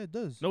 Yeah, it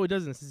does. No, it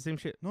doesn't. It's the same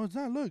shit. No, it's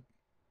not. Look.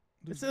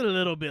 It's a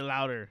little bit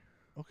louder.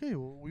 Okay,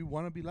 well, we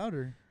want to be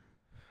louder.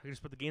 I can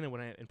just put the gain in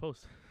when I in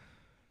post.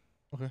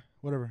 Okay,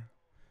 whatever.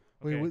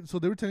 Okay. Wait, so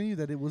they were telling you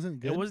that it wasn't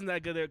good? It wasn't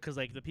that good there because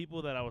like the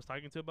people that I was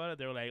talking to about it,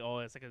 they were like, "Oh,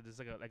 it's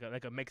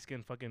like a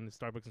Mexican fucking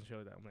Starbucks and shit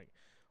like that." I'm like,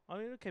 I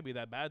mean, it can't be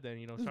that bad then,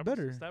 you know. It's Starbucks,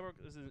 better.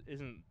 Starbucks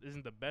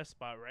isn't the best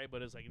spot, right?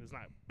 But it's like it's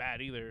not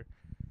bad either.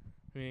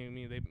 I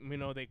mean,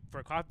 they for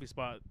a coffee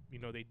spot, you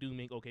know, they do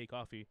make okay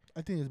coffee.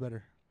 I think it's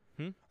better.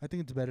 I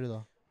think it's better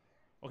though.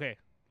 Okay,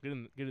 get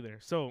in there.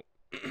 So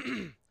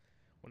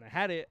when I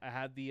had it, I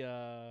had the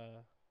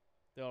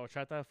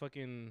horchata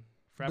fucking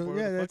frappo.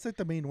 Yeah, that's like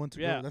the main one to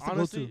go. That's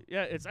honestly, the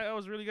go-to. yeah, it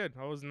was really good.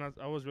 I was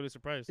really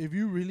surprised. If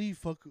you really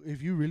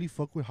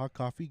fuck with hot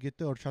coffee, get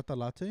the horchata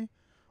latte,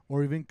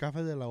 or even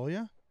café de la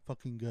olla.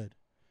 Fucking good,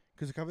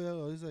 because the café de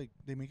la olla is like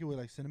they make it with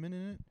like cinnamon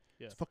in it.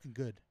 Yeah. It's fucking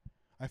good.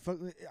 I fuck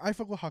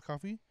with hot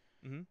coffee.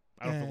 Mm-hmm.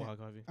 I don't fuck with hot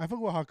coffee. I fuck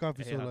with hot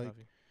coffee. I hate So hot like,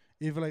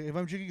 coffee. if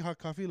I'm drinking hot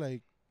coffee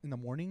like in the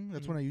morning,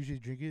 that's when I usually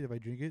drink it. If I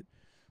drink it,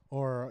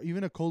 or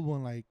even a cold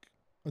one like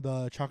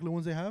the chocolate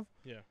ones they have.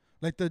 Yeah.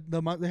 Like they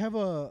have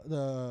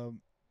the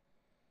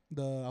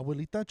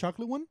abuelita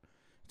chocolate one.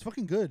 It's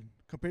fucking good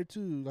compared to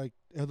like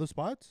other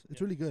spots.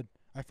 It's really good.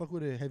 I fuck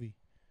with it heavy.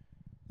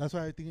 That's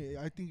why I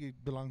think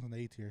it belongs on the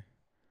A tier,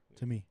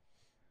 to me.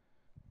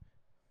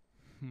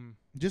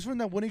 Just from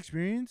that one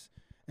experience,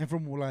 and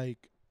from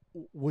like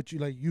what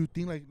you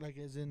think like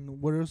as in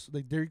what else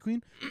like Dairy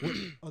Queen, what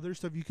other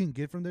stuff you can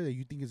get from there that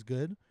you think is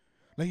good,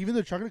 like even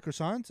their chocolate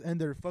croissants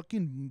and their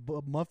fucking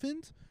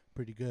muffins,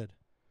 pretty good.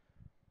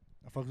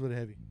 I fucks with it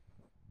heavy.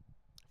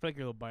 I feel like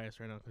you're a little biased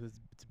right now because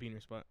it's a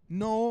beaner spot.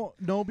 No,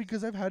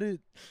 because I've had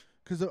it.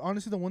 Because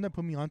honestly, the one that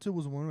put me onto it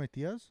was one of my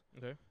tias.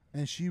 Okay.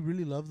 And she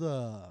really loved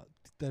the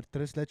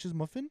tres leches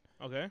muffin.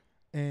 Okay.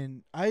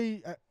 And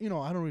I I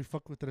don't really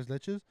fuck with tres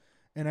leches.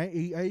 And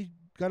I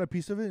got a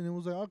piece of it, and it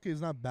was like, okay,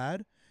 it's not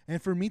bad. And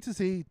for me to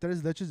say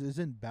tres leches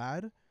isn't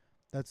bad,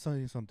 that's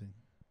saying something.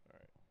 All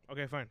right.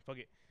 Okay, fine. Fuck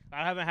it.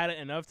 I haven't had it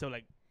enough to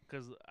like,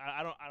 cause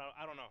I don't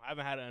know. I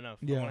haven't had it enough.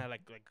 Yeah. I only had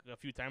like a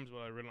few times, but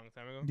a really long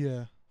time ago.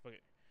 Yeah. Fuck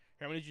it.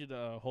 Here, I'm gonna need you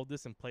to hold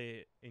this and play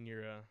it in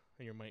your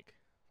mic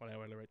while I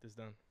write this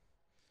down.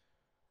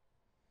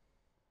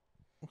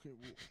 Okay.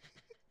 Well,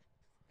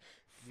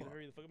 You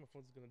hurry the fuck up, my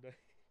phone's gonna die.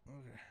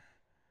 okay.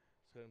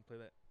 Just go ahead and play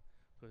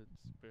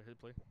that. Hit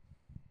play.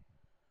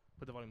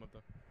 Put the volume up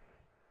though.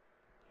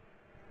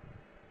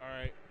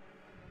 Alright.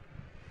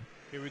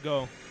 Here we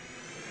go.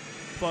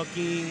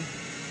 Fucking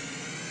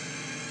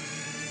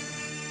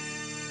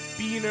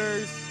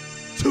Beaners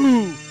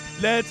 2.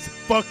 Let's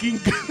fucking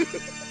go.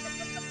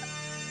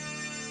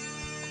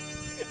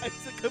 I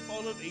took up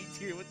all of A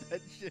tier with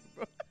that shit,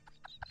 bro.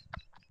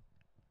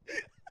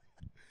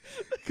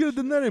 Could have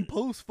done that in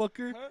post,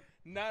 fucker. Huh?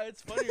 Nah,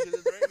 it's funny because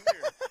it's right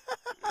here.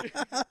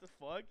 What the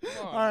fuck?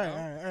 Come on. All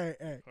right.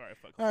 Alright,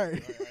 fuck. All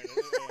right. Put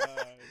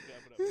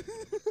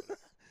up.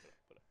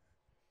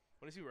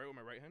 What does he write with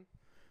my right hand?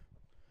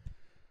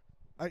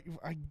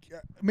 I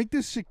make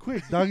this shit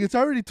quick, dog. It's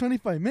already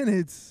 25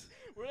 minutes.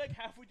 We're like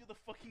halfway through the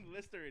fucking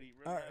list already.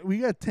 Bro. We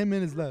got 10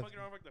 minutes We're left. fucking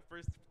around for like the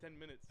first 10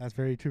 minutes. That's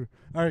very true.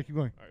 All right, keep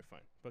going. Alright,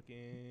 fine.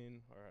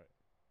 Fucking. Alright.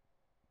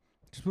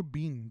 Just put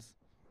beans.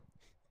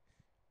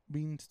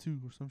 Beans 2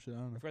 or some shit. I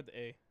don't I know. forgot the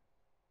A.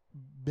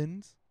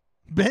 Benz?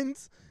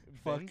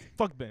 Fuck. Ben?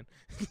 Fuck Ben.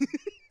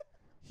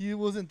 He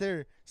wasn't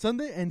there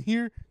Sunday and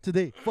here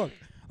today. Fuck.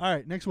 All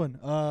right, next one.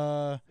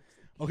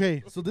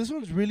 Okay, so this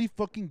one's really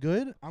fucking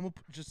good. I'm gonna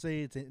just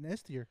say it's an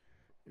S tier.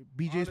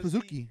 BJ's Honestly,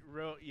 Pizookie.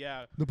 Real,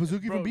 yeah. The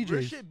Pizookie Bro, from real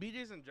BJ's. shit,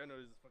 BJ's in general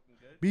is fucking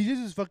good. BJ's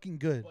is fucking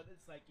good. But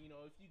it's like, you know,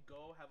 if you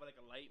go have like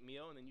a light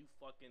meal and then you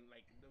fucking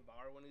like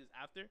devour one of these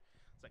after,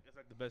 it's like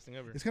the best thing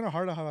ever. It's kind of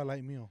hard to have a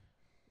light meal.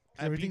 'Cause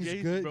At everything's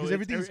BJ's, good. bro, Because it's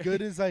everything's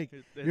good is like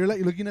you're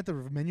like looking at the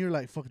menu. You're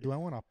like, fuck. Do I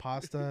want a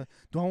pasta?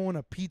 Do I want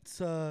a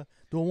pizza?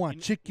 Do I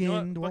want chicken? You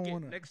know Do what? I Fuck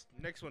want? it.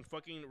 Next one,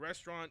 fucking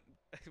restaurant.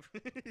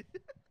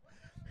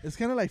 It's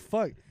kind of like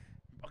fuck.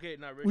 Okay,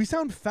 not We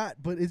sound fat,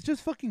 but it's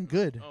just fucking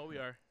good. Oh, we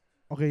are.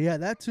 Okay, yeah,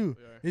 that too.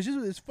 We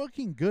are. It's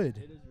fucking good.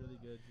 It is really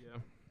good. Yeah.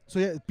 So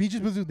yeah, BJ's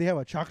Pizookie, they have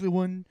a chocolate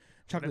one,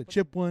 chocolate put-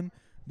 chip one.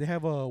 They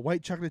have a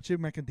white chocolate chip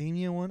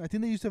macadamia one. I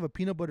think they used to have a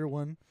peanut butter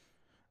one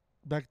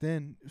back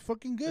then. It's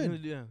fucking good.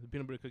 Yeah, the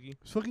peanut butter cookie.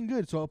 It's fucking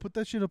good. So I'll put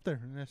that shit up there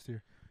next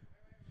year.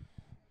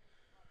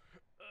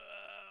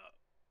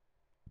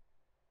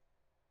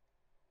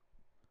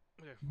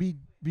 Okay.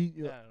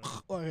 Yeah, I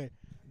don't know. Okay.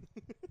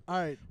 All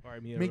right. All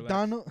right, Mia,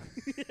 McDonald.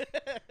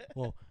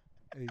 Well,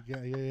 hey,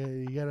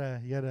 you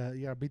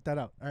gotta beat that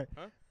out. All right.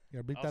 Huh? You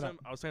gotta beat that out.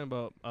 I was talking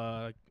about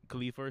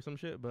Khalifa or some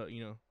shit, but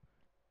you know,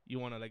 you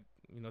want to like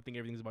think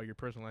everything's about your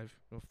personal life.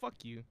 Well, fuck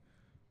you.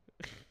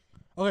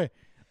 Okay.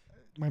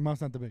 My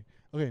mouth's not that big.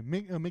 Okay.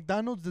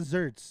 McDonald's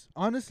desserts.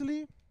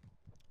 Honestly,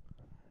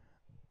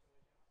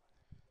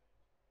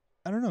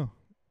 I don't know.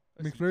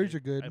 That's McFlurries C-tier. are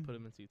good. I put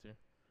them in C tier.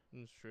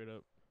 Straight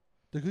up.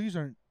 The cookies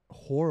aren't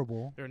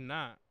horrible. They're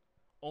not.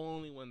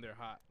 only when they're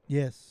hot.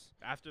 Yes.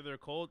 After they're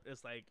cold,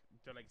 it's like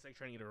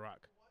trying to eat a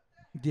rock.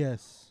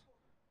 Yes.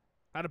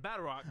 Not a bad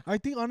rock. I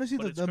think honestly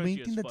But it's the main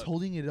crunchy thing as that's fuck.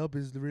 holding it up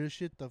is the real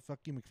shit, the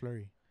fucking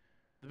McFlurry.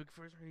 The Big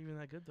Furs aren't even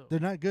that good though. They're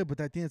not good, but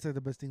I think it's like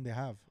the best thing they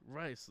have.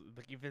 Right. So,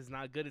 like if it's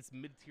not good, it's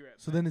mid tier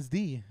at So best. then it's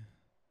D.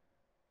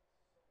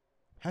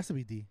 Has to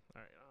be D.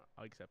 All right,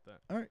 I'll accept that.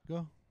 All right,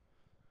 go.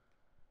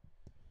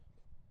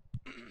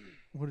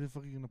 What the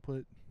fuck are you gonna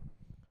put?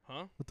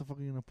 Huh? What the fuck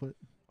are you gonna put?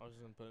 I was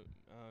just gonna put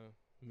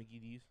Mickey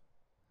D's.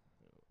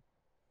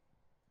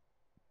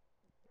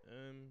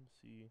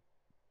 MC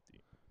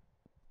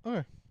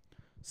Okay.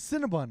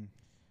 Cinnabon.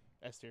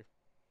 S tier.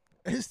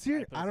 S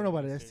tier? put I it don't know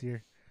in about S S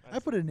tier. tier. I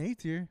put it in A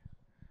tier.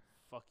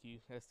 Fuck you.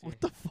 S tier. What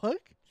the fuck?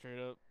 Straight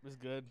up, it's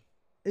good.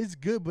 It's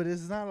good, but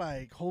it's not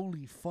like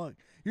holy fuck.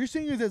 You're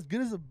saying it's as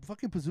good as a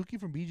fucking Pizookie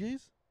from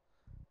BJ's?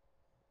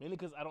 Mainly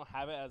because I don't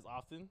have it as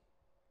often.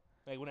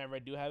 Like whenever I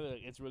do have it,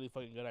 like, it's really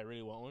fucking good. I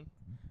really want one.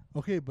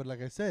 Okay, but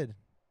like I said,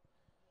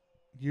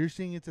 you're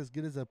saying it's as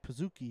good as a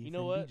Pizookie You know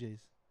from what?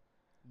 BJ's.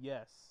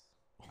 Yes,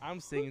 I'm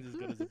saying it's as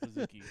good as a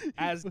Pizookie.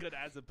 As good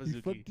as a You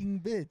Pizookie.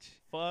 fucking bitch.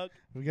 Fuck.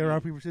 We got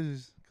rock, paper,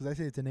 scissors, because I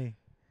say it's an A.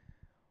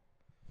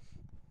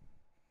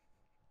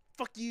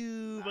 Fuck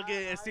you. Fucking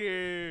S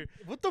tier.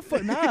 What the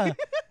fuck? Nah.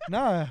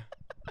 Nah.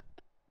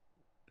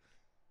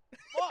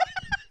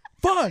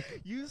 Fuck.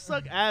 You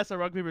suck ass at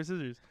rock paper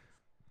scissors.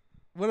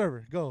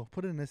 Whatever. Go.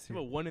 Put it in S You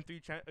have tier. a 1 in 3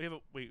 chance.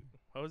 Wait,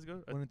 how does it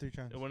go? 1 in 3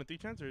 chance. A 1 in 3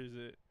 chance, or is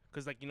it?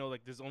 Because like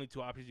like there's only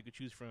 2 options you could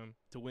choose from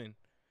to win.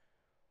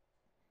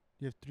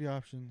 You have 3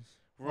 options.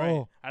 Right.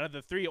 Oh. Out of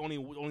the 3,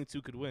 only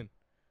 2 could win.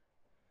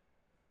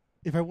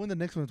 If I win the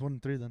next one, it's 1 in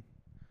 3 then.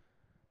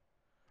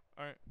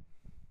 All right.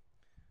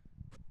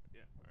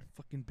 Yeah. All right.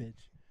 Fucking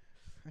bitch.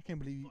 I can't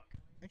believe you.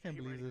 I can't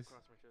believe this.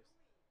 Across my chest.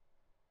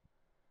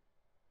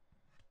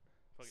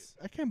 Fuck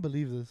it. I can't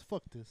believe this.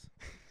 Fuck this.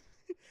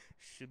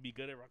 Should be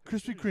good at rock paper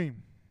Krispy scissors. Kreme.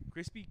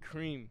 Krispy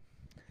Kreme.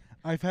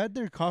 I've had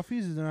their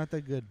coffees and they're not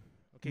that good.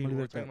 Okay, I'm gonna leave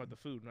we're it at talking that. about the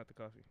food, not the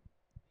coffee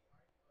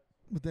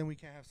But then we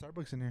can't have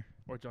Starbucks in here.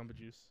 or Jamba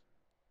Juice.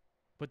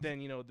 But then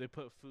they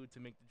put food to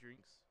make the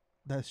drinks.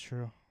 That's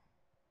true.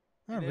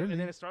 Not And then, really.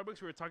 and then at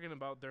Starbucks, we were talking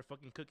about their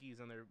fucking cookies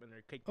and their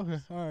cake. Okay,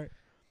 pops. all right.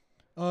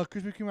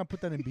 Krispy Kreme, I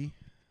put that in B.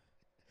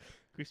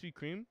 Krispy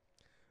Kreme.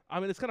 I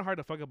mean, it's kind of hard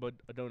to fuck up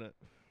a donut.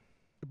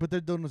 But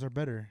their donuts are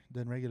better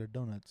than regular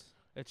donuts.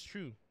 It's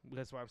true.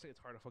 That's why I'm saying it's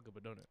hard to fuck up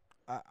a donut.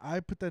 I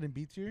put that in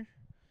B tier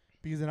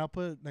because then I'll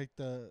put like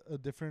a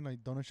different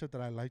like donut shop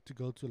that I like to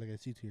go to like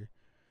at C tier.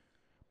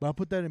 But I'll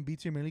put that in B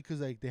tier mainly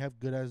because like they have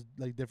good as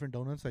like different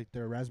donuts like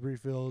they're raspberry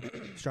filled,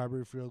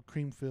 strawberry filled,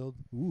 cream filled.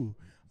 Ooh,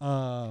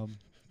 whoa,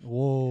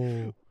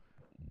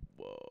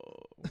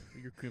 Whoa.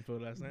 Your cream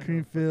filled last night.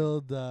 cream huh?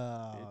 filled.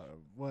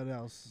 What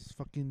else?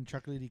 Fucking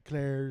chocolatey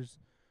eclairs.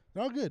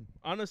 They're all good.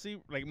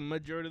 Honestly, like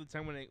majority of the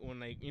time when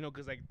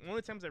because like one of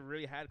the times I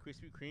really had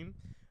Krispy Kreme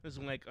is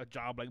when like a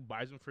job like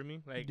buys them for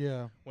me. Like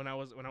Yeah. when I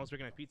was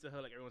working at Pizza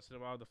Hut, like every once in a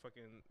while the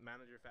fucking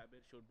manager fat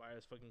bitch she would buy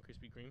us fucking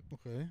Krispy Kreme.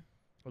 Okay.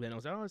 And then I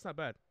was like, oh, it's not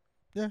bad.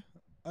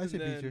 I say B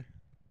then- tier.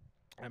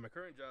 At my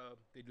current job,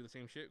 they do the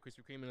same shit,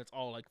 Krispy Kreme, and it's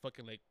all like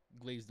fucking like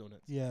glazed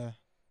donuts. Yeah.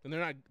 And they're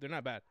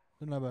not bad.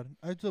 They're not bad.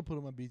 I'd still put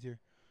them on B tier.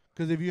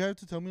 Because if you have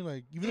to tell me,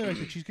 like, even like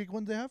the cheesecake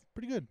ones they have,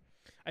 pretty good.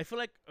 I feel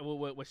like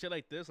with shit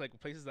like this, like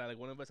places that like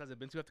one of us hasn't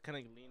been to, you have to kind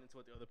of lean into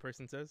what the other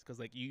person says, because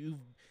like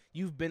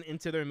you've been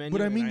into their menu.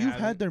 But I and mean, you've haven't.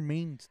 had their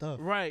main stuff.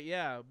 Right,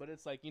 yeah, but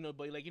it's like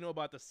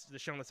about the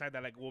shit on the side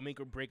that like will make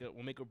or break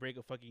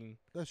a fucking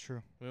That's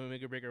true. will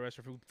make or break a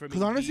restaurant for me.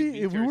 Because honestly, B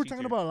if we tier or were C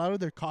talking tier. about a lot of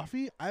their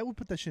coffee, I would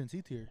put that shit in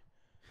C tier.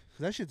 'Cause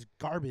that shit's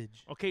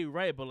garbage. Okay,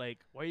 right, but like,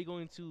 why are you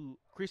going to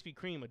Krispy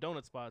Kreme, a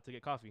donut spot, to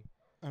get coffee?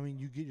 I mean,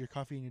 you get your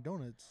coffee and your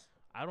donuts.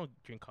 I don't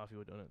drink coffee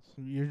with donuts.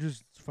 You're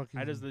just fucking.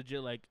 I just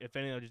legit like, if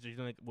anything, I just drink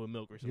like with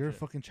milk or something. You're a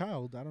fucking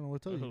child. I don't know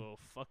what to tell you. Oh,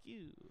 fuck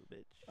you,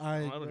 bitch.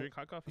 I- I don't drink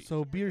hot coffee.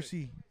 So B or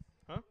C?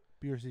 Huh?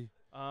 B or C?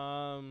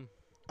 Um,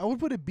 I would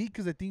put it B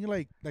because I think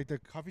like the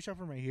coffee shop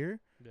from right here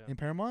yeah. in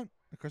Paramount,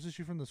 across the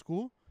street from the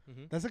school,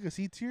 Mm-hmm. that's like a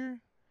C tier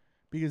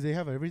because they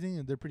have everything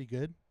and they're pretty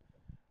good.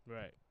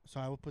 Right. So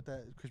I would put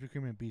that Krispy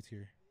Kreme in B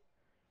tier.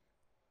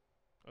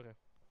 I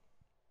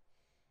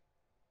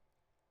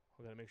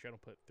gotta make sure I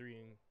don't put 3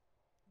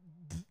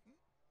 in.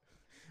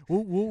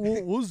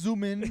 We'll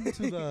zoom in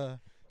to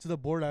the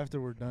board after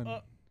we're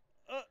done.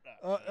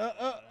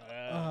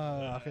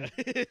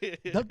 Okay.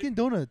 Dunkin'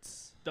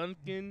 Donuts.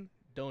 Dunkin'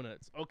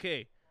 Donuts.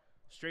 Okay,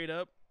 straight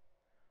up,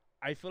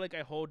 I feel like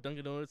I hold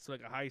Dunkin' Donuts to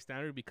like a high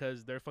standard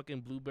because they're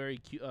fucking blueberry,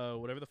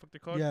 whatever the fuck they're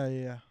called.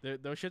 Yeah.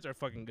 Those shits are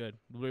fucking good.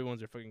 Blueberry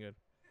ones are fucking good.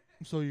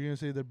 So you're gonna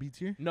say they're B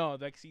tier? No,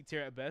 like C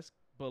tier at best.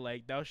 But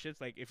like those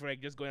shits, like if we're like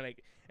just going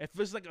like if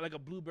it's like a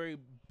blueberry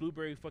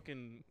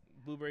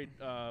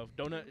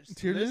donut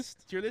Tier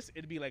list? tier list,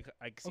 it'd be like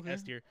Okay.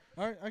 S tier.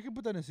 All right, I can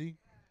put that in C.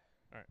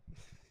 All right.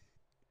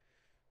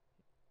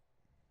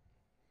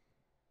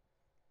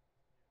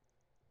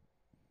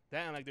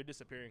 That and like they're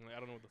disappearing. Like I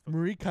don't know what the fuck.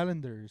 Marie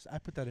Callender's. I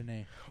put that in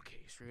A. Okay,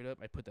 straight up,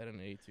 I put that in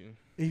A too.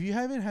 If you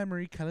haven't had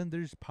Marie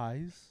Callender's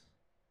pies,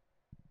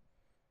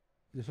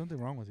 there's something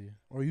wrong with you,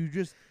 or you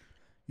just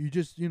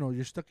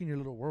you're stuck in your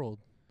little world.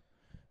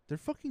 They're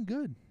fucking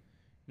good.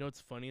 You know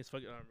what's funny? It's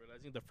fucking. I'm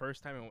realizing the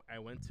first time I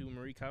went to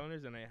Marie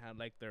Callender's and I had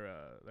like their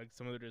like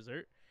some of their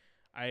dessert,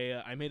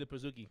 I made a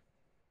Pizookie.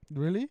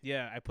 Really?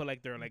 Yeah, I put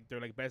like their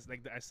best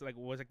I said like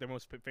what was like their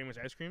most famous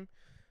ice cream,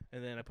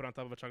 and then I put on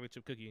top of a chocolate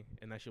chip cookie,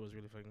 and that shit was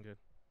really fucking good.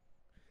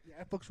 Yeah,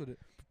 I fucks with it.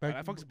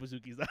 I fucks with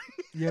Pizookies.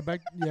 Yeah,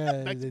 back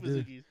Back they to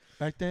do. Pizookies.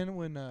 Back then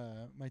when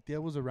my tia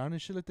was around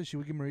and shit like that, she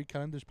would give Marie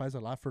Callender's pies a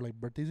lot for like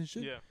birthdays and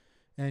shit. Yeah.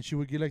 And she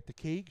would get like the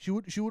cake. She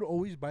would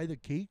always buy the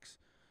cakes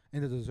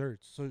and the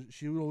desserts. So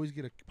she would always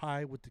get a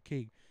pie with the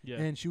cake. Yeah.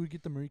 And she would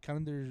get the Marie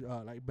Callender's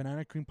like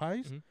banana cream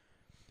pies. Mhm.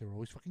 They were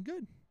always fucking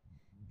good.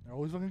 They're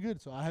always fucking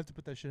good. So I have to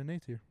put that shit in A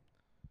tier.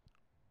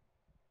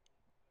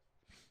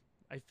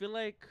 I feel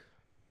like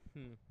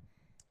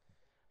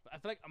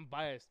I'm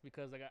biased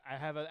because like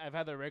I've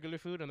had the regular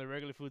food and the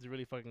regular food's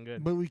really fucking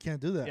good. But we can't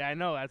do that. Yeah, I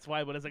know that's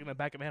why. But it's like in the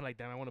back of my head, like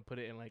damn, I want to put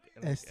it in like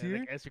S tier?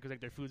 like S tier because like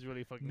their food's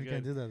really fucking We good.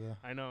 can't do that though.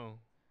 I know.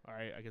 All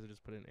right, I guess I'll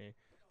just put it in A.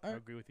 I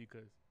Alright. agree with you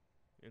because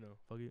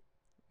fuck it.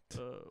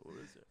 What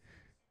is it?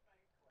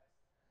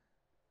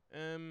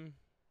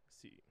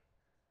 Let's see.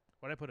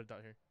 Why'd I put it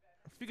down here?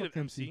 Speaking Fuck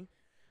of MC,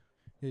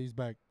 Yeah, he's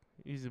back.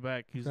 he's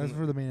back. He's That's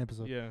gonna- for the main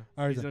episode. yeah.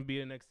 Alright, He's then. gonna be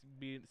a next.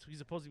 He's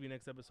supposed to be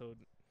next episode.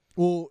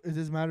 Well, it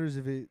just matters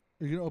if you're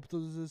gonna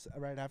upload this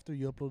right after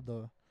you upload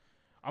the.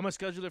 I'm gonna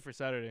schedule it for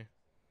Saturday.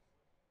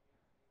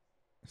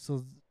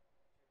 So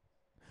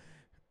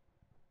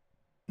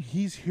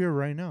he's here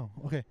right now.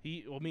 Okay.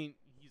 He's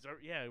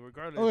yeah.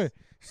 Regardless. Okay.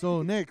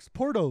 So next,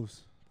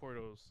 Portos.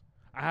 Portos.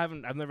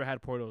 I've never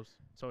had Portos.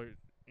 So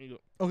you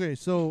go. Okay,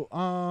 so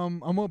I'm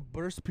gonna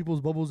burst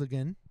people's bubbles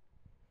again.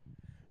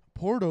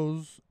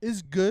 Portos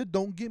is good.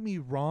 Don't get me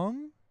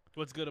wrong.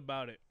 What's good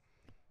about it?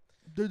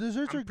 The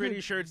desserts are I'm pretty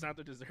good. sure it's not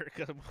the dessert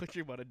because what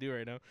you're about to do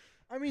right now.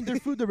 I mean, their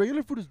food, the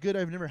regular food is good.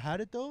 I've never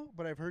had it though,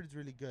 but I've heard it's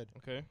really good.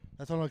 Okay.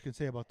 That's all I can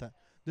say about that.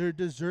 Their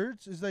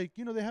desserts is like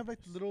they have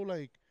like the little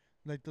like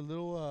the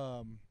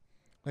little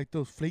like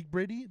those flake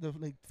bready, the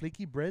like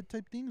flaky bread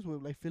type things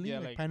with like filling, Yeah,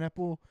 like like-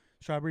 pineapple,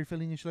 strawberry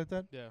filling and shit like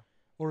that, Yeah.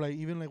 or like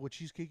even like with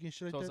cheesecake and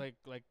shit like So that.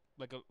 it's like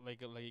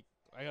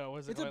I don't know, what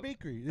is it? It's a Like-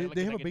 bakery. like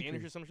They have like a bakery.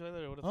 Danish or some shit like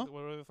that. Or what the Huh? fuck,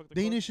 whatever the fuck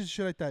they Danish and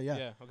shit like that. call Yeah.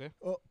 it? Yeah. Okay.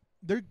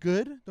 They're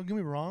good. Don't get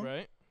me wrong.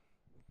 Right.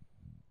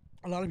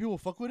 A lot of people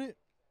fuck with it.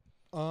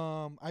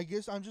 I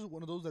guess I'm just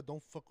one of those that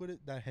don't fuck with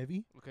it that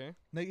heavy. Okay.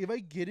 Like if I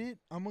get it,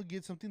 I'm gonna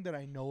get something that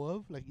I know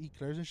of, like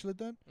eclairs and shit like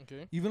that.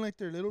 Okay. Even like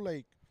their little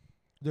like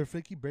their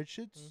flaky bread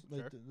shits,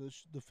 like sure.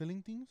 the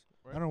filling things.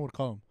 Right. I don't know what to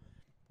call them.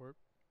 Work.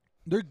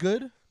 They're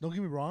good. Don't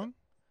get me wrong.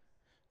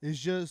 It's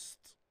just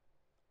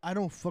I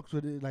don't fuck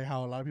with it like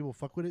how a lot of people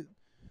fuck with it.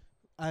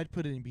 I'd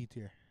put it in B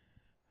tier.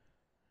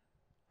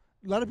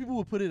 A lot of people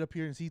would put it up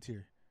here in C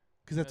tier,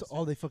 because that's That's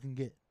all it. they fucking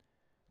get.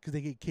 Because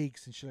they get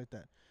cakes and shit like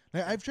that.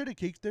 Like I've tried a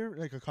cake there,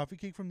 like a coffee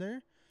cake from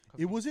there.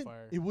 It wasn't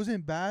Fire. it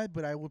wasn't bad,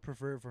 but I would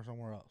prefer it for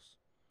somewhere else,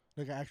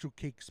 like an actual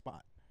cake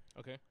spot.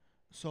 Okay.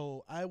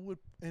 So I would,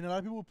 and a lot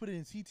of people would put it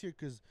in C tier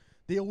because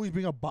they always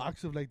bring a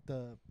box of like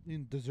the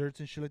desserts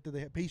and shit like that.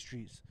 They have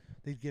pastries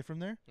they'd get from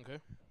there, Okay.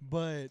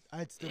 but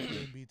I'd still put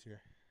it in B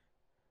tier.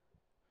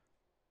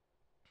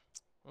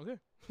 Okay.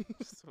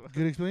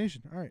 Good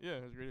explanation. All right. Yeah,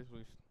 it was great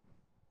explanation.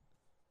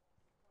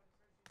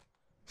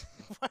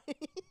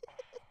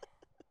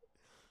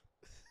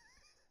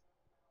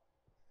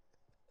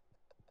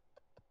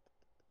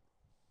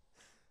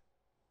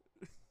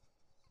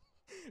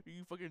 Are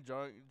you fucking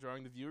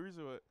drawing the viewers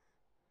or what?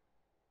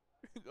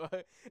 Go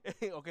ahead.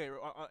 Okay,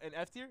 in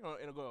F tier,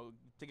 go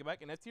take it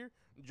back. In F tier,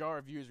 draw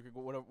our viewers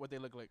what they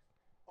look like.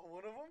 Oh,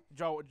 one of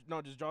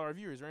them? Just draw our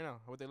viewers right now.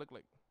 What they look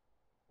like.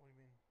 What do you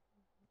mean?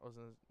 I was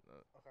gonna,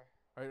 Okay.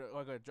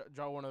 all right, okay,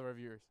 draw one of our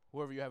viewers,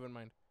 whoever you have in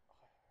mind.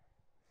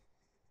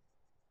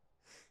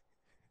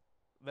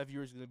 That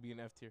viewer's gonna be in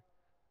F tier.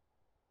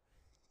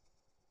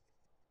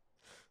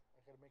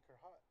 I gotta make her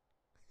hot.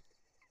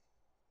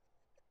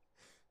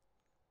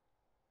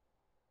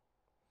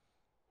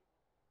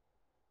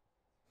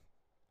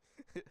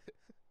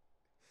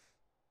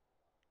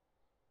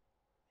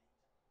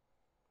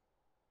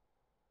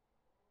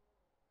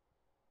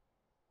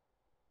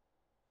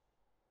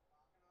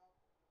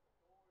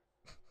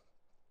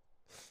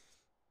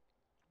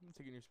 I'm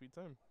taking your sweet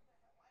time.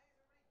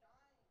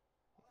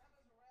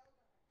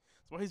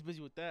 That's why he's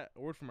busy with that.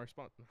 A word from our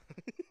sponsor.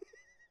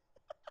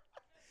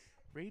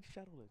 Raid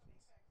Shadow Legends.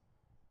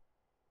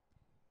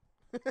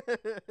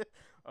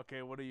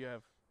 Okay, what do you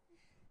have?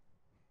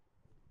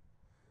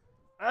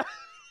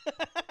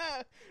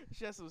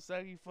 She has some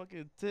saggy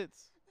fucking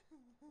tits.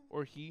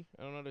 Or he.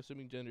 I'm not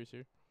assuming genders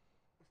here.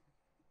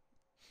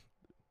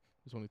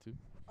 There's only two.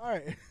 All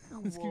right.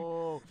 Let's keep-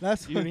 Whoa.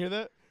 last You one. didn't hear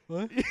that?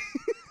 What?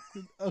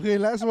 Okay,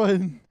 last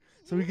one.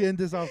 So we can end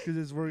this off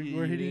because we're You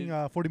hitting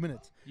didn't- 40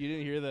 minutes. You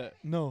didn't hear that.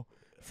 No,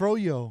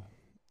 Froyo.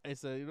 I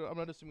said, I'm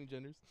not assuming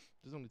genders.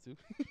 There's only two.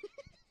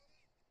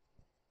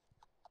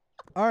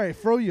 All right,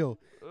 Froyo.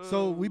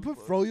 So we put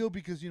fuck. Froyo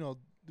because Yogurtland,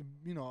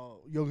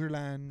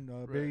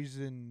 Right. berries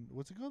and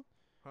what's it called?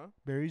 Huh?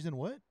 Berries and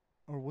what?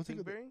 Or what's it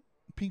called? Pinkberry?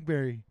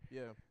 Pinkberry.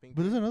 Yeah, pink.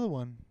 But there's another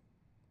one.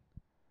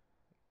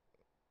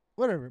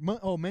 Whatever.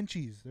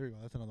 Menchie's. There you go.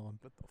 That's another one.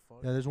 What the fuck?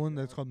 Yeah, there's one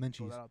that's called Throw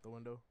Menchie's. that out the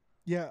window.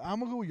 Yeah, I'm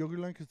gonna go with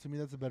Yogurtland because to me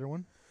that's a better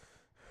one.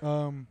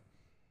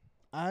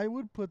 I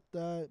would put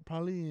that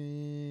probably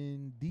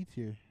in D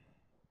tier.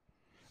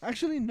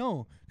 Actually,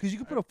 no, because you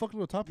could put a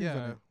fuckload of toppings on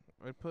Yeah, it.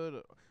 I put.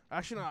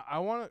 Actually, no, I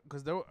want to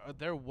because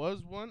there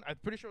was one. I'm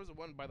pretty sure it was the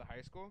one by the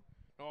high school.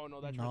 Oh no,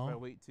 that's No. right by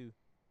Wait too.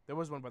 There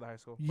was one by the high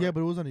school. Yeah,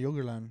 but it was on a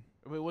Yogurtland.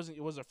 But it wasn't.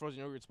 It was a frozen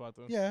yogurt spot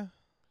though. Yeah.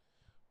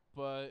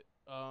 But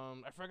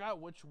I forgot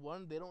which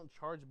one. They don't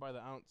charge by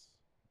the ounce.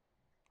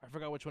 I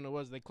forgot which one it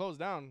was. They closed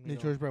down. They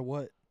charge by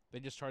what? They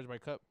just charge by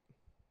cup.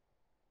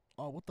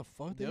 Oh, what the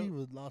fuck? They Yep.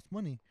 even lost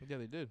money. Yeah,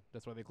 they did.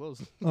 That's why they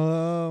closed.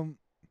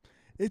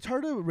 It's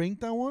hard to rank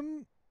that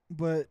one,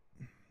 but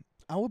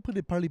I would put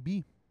it probably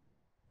B.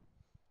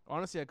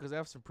 Honestly, yeah, because they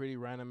have some pretty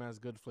random ass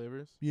good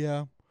flavors.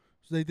 Yeah.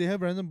 So they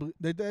have random.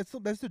 That's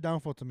their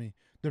downfall to me.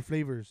 Their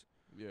flavors.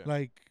 Yeah.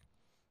 Like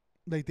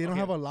they don't Okay.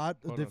 have a lot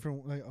of Hold on.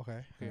 different. Like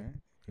okay. Okay. Alright.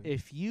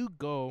 If you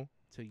go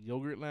to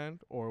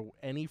Yogurtland or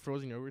any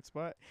frozen yogurt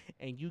spot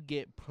and you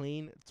get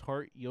plain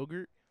tart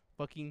yogurt,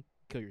 fucking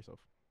kill yourself.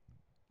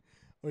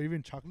 Or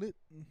even chocolate.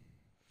 I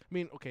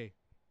mean, okay,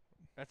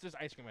 that's just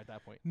ice cream at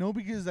that point. No,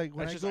 because like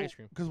when That's I just go, ice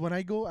cream. because when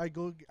I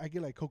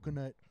get like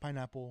coconut,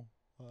 pineapple,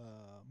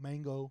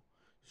 mango,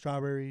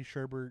 strawberry,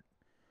 sherbet.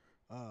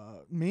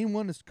 Main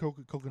one is How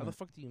the coconut.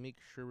 fuck do you make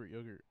sherbet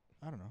yogurt?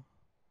 I don't know.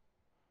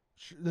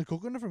 The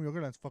coconut from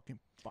Yogurtland's fucking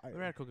I never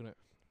fire. had coconut.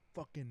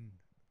 Fucking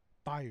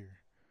fire.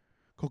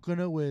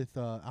 Coconut with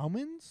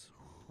almonds.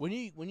 When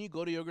you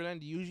go to Yogurtland,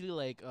 do you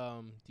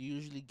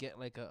usually get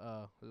like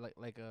a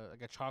like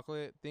a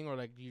chocolate thing, or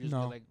like do you just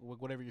No. get like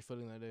whatever you're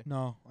feeling that day?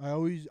 No, I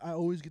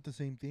always get the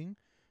same thing.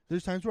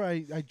 There's times where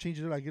I change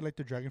it. I get like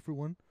the dragon fruit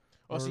one.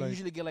 Oh, Or so you like-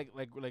 usually get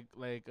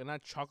like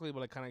not chocolate, but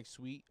like kind of like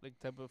sweet like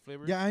type of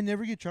flavor. Yeah, I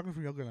never get chocolate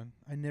from Yogurtland.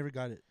 I never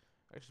got it.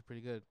 Actually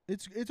pretty good.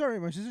 It's alright.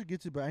 My sister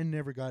gets it, but I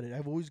never got it.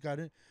 I've always got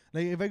it.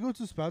 Like if I go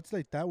to spots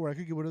like that where I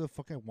could get whatever the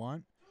fuck I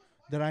want,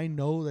 that I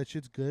know that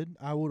shit's good,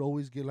 I would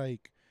always get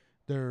like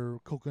their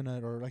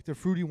coconut or like their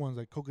fruity ones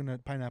like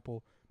coconut,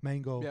 pineapple,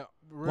 mango, Yeah,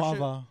 real shit,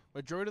 guava.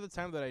 majority of the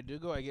time that I do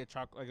go, I get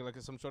chocolate like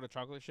some sort of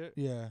chocolate shit.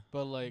 Yeah.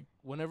 But like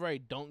whenever I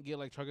don't get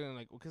like chocolate, and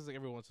like because like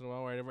every once in a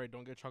while, whenever I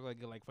don't get chocolate, I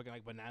get like fucking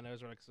like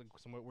bananas or like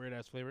some weird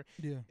ass flavor.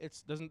 Yeah. It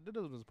doesn't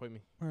disappoint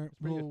me. All right.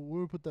 pretty Well, good.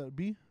 where we put that?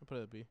 B. I'll put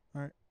it at B.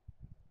 Alright.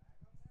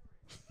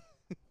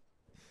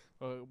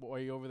 While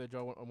you over there,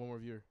 draw one more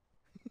viewer.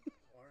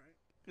 All right.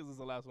 Because it's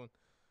the last one.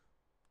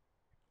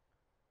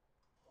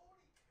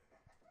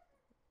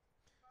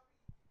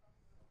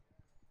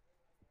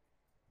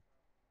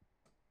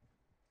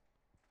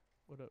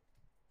 What up?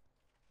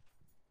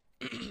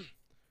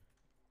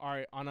 All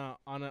right, on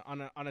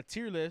a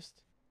tier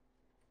list,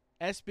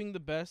 S being the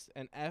best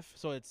and F,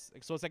 so it's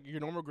like your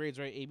normal grades,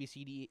 right? A B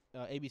C D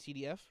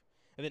F,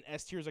 and then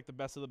S tier is like the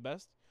best of the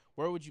best.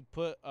 Where would you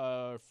put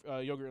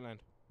Yogurtland?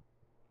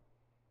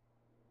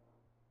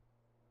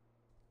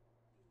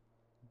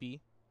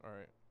 B. All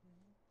right.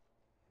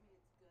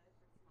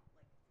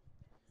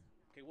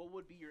 Okay, what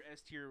would be your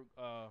S tier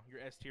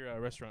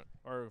restaurant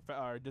or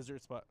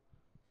dessert spot?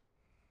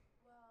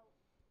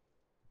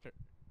 Sure. Okay,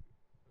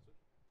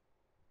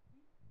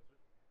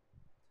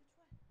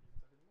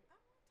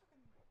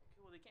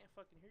 well they can't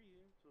fucking hear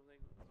you, so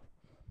like.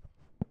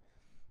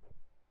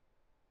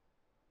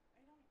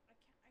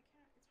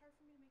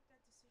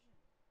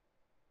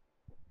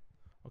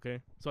 Okay,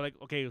 so like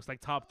it's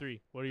like top 3.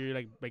 What are your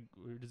like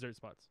your dessert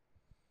spots?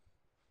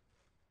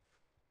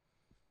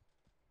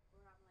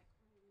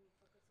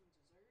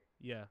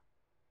 Yeah.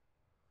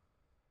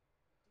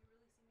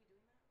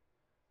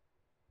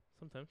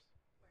 Sometimes.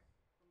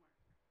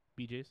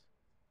 BJ's.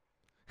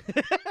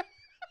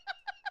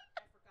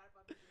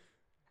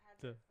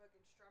 The-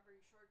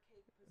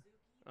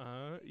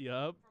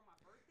 Yup.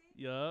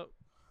 Yup.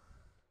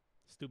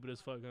 Stupid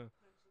as fuck,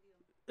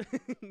 huh?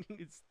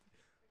 It's.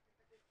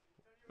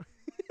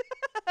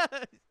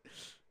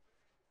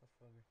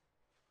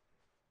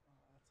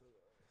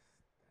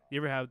 You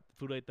ever have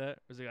food like that?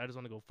 It's like I just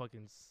want to go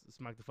fucking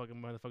smack the fucking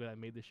motherfucker that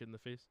made this shit in the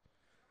face.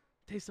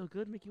 Tastes so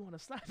good, make you want to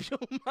slap your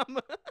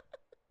mama.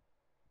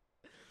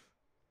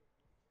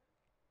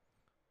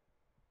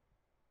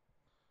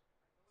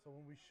 So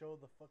when we show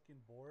the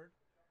fucking board,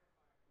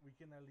 we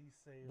can at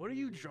least say. What are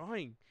you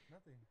drawing?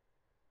 Nothing.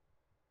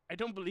 I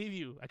don't believe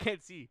you. I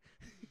can't see.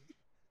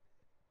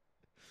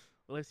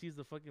 All I see is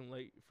the fucking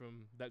light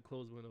from that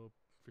closed window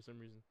for some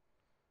reason.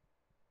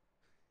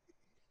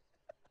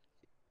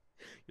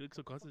 You look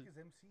so Fuck constant. is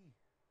MC?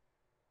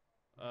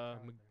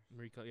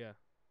 Marika, yeah.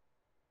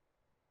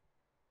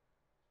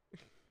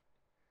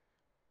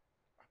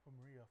 I put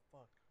Maria.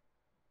 Fuck.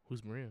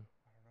 Who's Maria?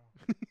 I don't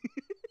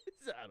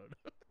know. I don't know.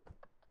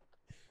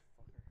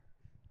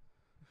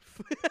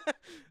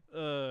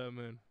 Fucker.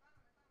 Man.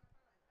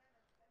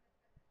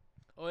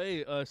 Oh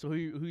hey, so who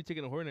you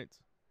taking to Hornets?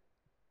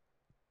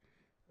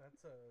 That's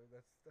a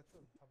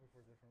topic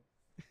for different.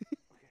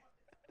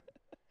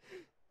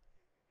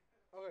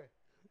 Okay.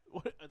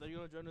 What? I thought you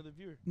were gonna join another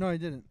viewer. No, I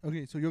didn't.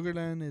 Okay, so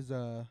Yogurtland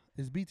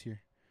is B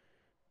tier.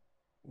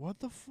 What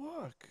the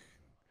fuck?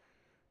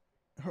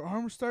 Her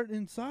arms start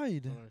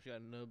inside. Oh, she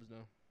got nubs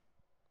now.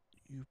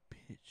 You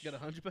bitch. She got a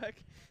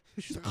hunchback.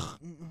 She's like,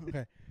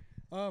 okay.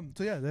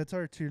 So yeah, that's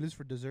our tier list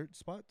for dessert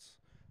spots.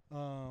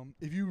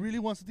 If you really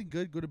want something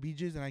good, go to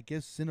BJ's and I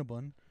guess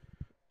Cinnabon.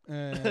 Why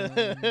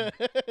are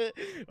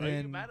you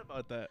and- mad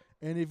about that?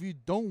 And if you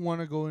don't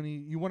want to go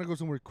you want to go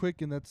somewhere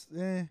quick, and that's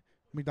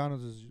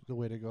McDonald's is the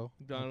way to go.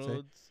 I'd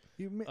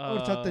say.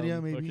 McDonald's. Or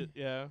Chateria maybe,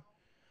 Yeah.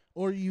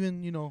 or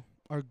even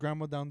our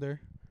grandma down there.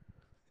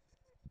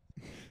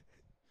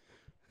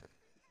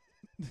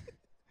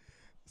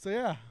 So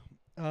yeah,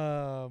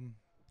 all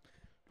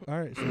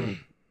right. So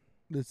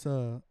let's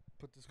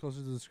put this closer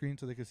to the screen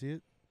so they can see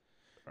it.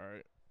 All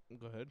right.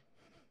 Go ahead.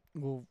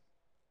 Well,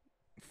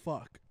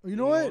 fuck. You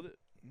know what?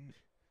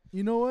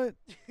 You know what?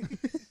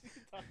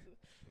 Alright,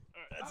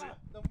 that's it.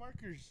 The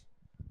markers.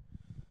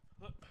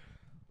 Look.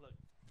 This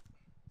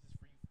is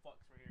for you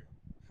fucks right here.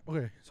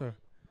 Okay, sorry.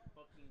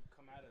 Fucking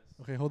come at us.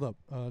 Okay, hold up.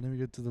 Let me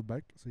get to the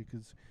back so you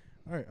can.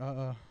 All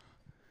right.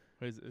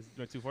 Wait, is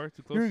that too far?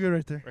 Too close? You're good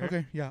right there. Right here?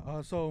 Okay,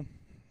 yeah. So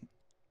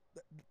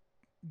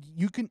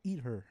you can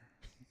eat her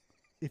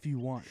if you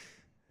want.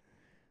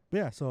 But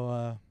yeah,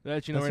 so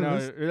Let you know That's right the now.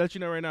 list? Let you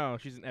know right now.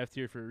 She's an F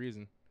tier for a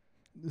reason.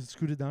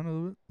 scoot it down a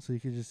little bit so you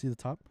can just see the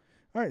top.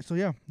 All right, so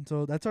yeah,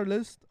 so that's our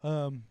list.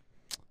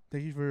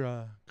 Thank you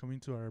for coming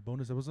to our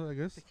bonus episode, I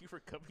guess. Thank you for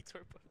coming to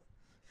our podcast.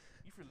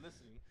 Thank you for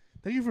listening.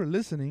 Thank you for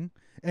listening.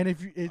 And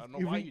if you, I don't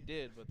know why you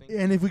did, but thank you.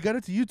 and if we got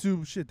it to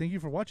YouTube, shit, thank you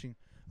for watching.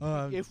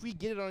 If we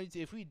get it on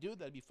YouTube, if we do,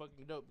 that'd be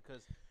fucking dope.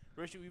 Because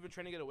Richard, we've been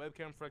trying to get a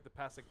webcam for like the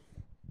past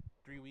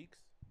 3 weeks.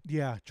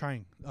 Yeah,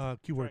 trying.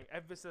 Keyword.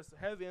 Trying.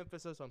 Heavy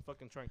emphasis on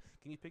fucking trying.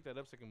 Can you pick that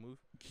up so I can move?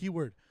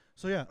 Keyword.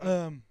 So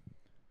yeah.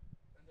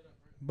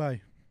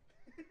 Bye.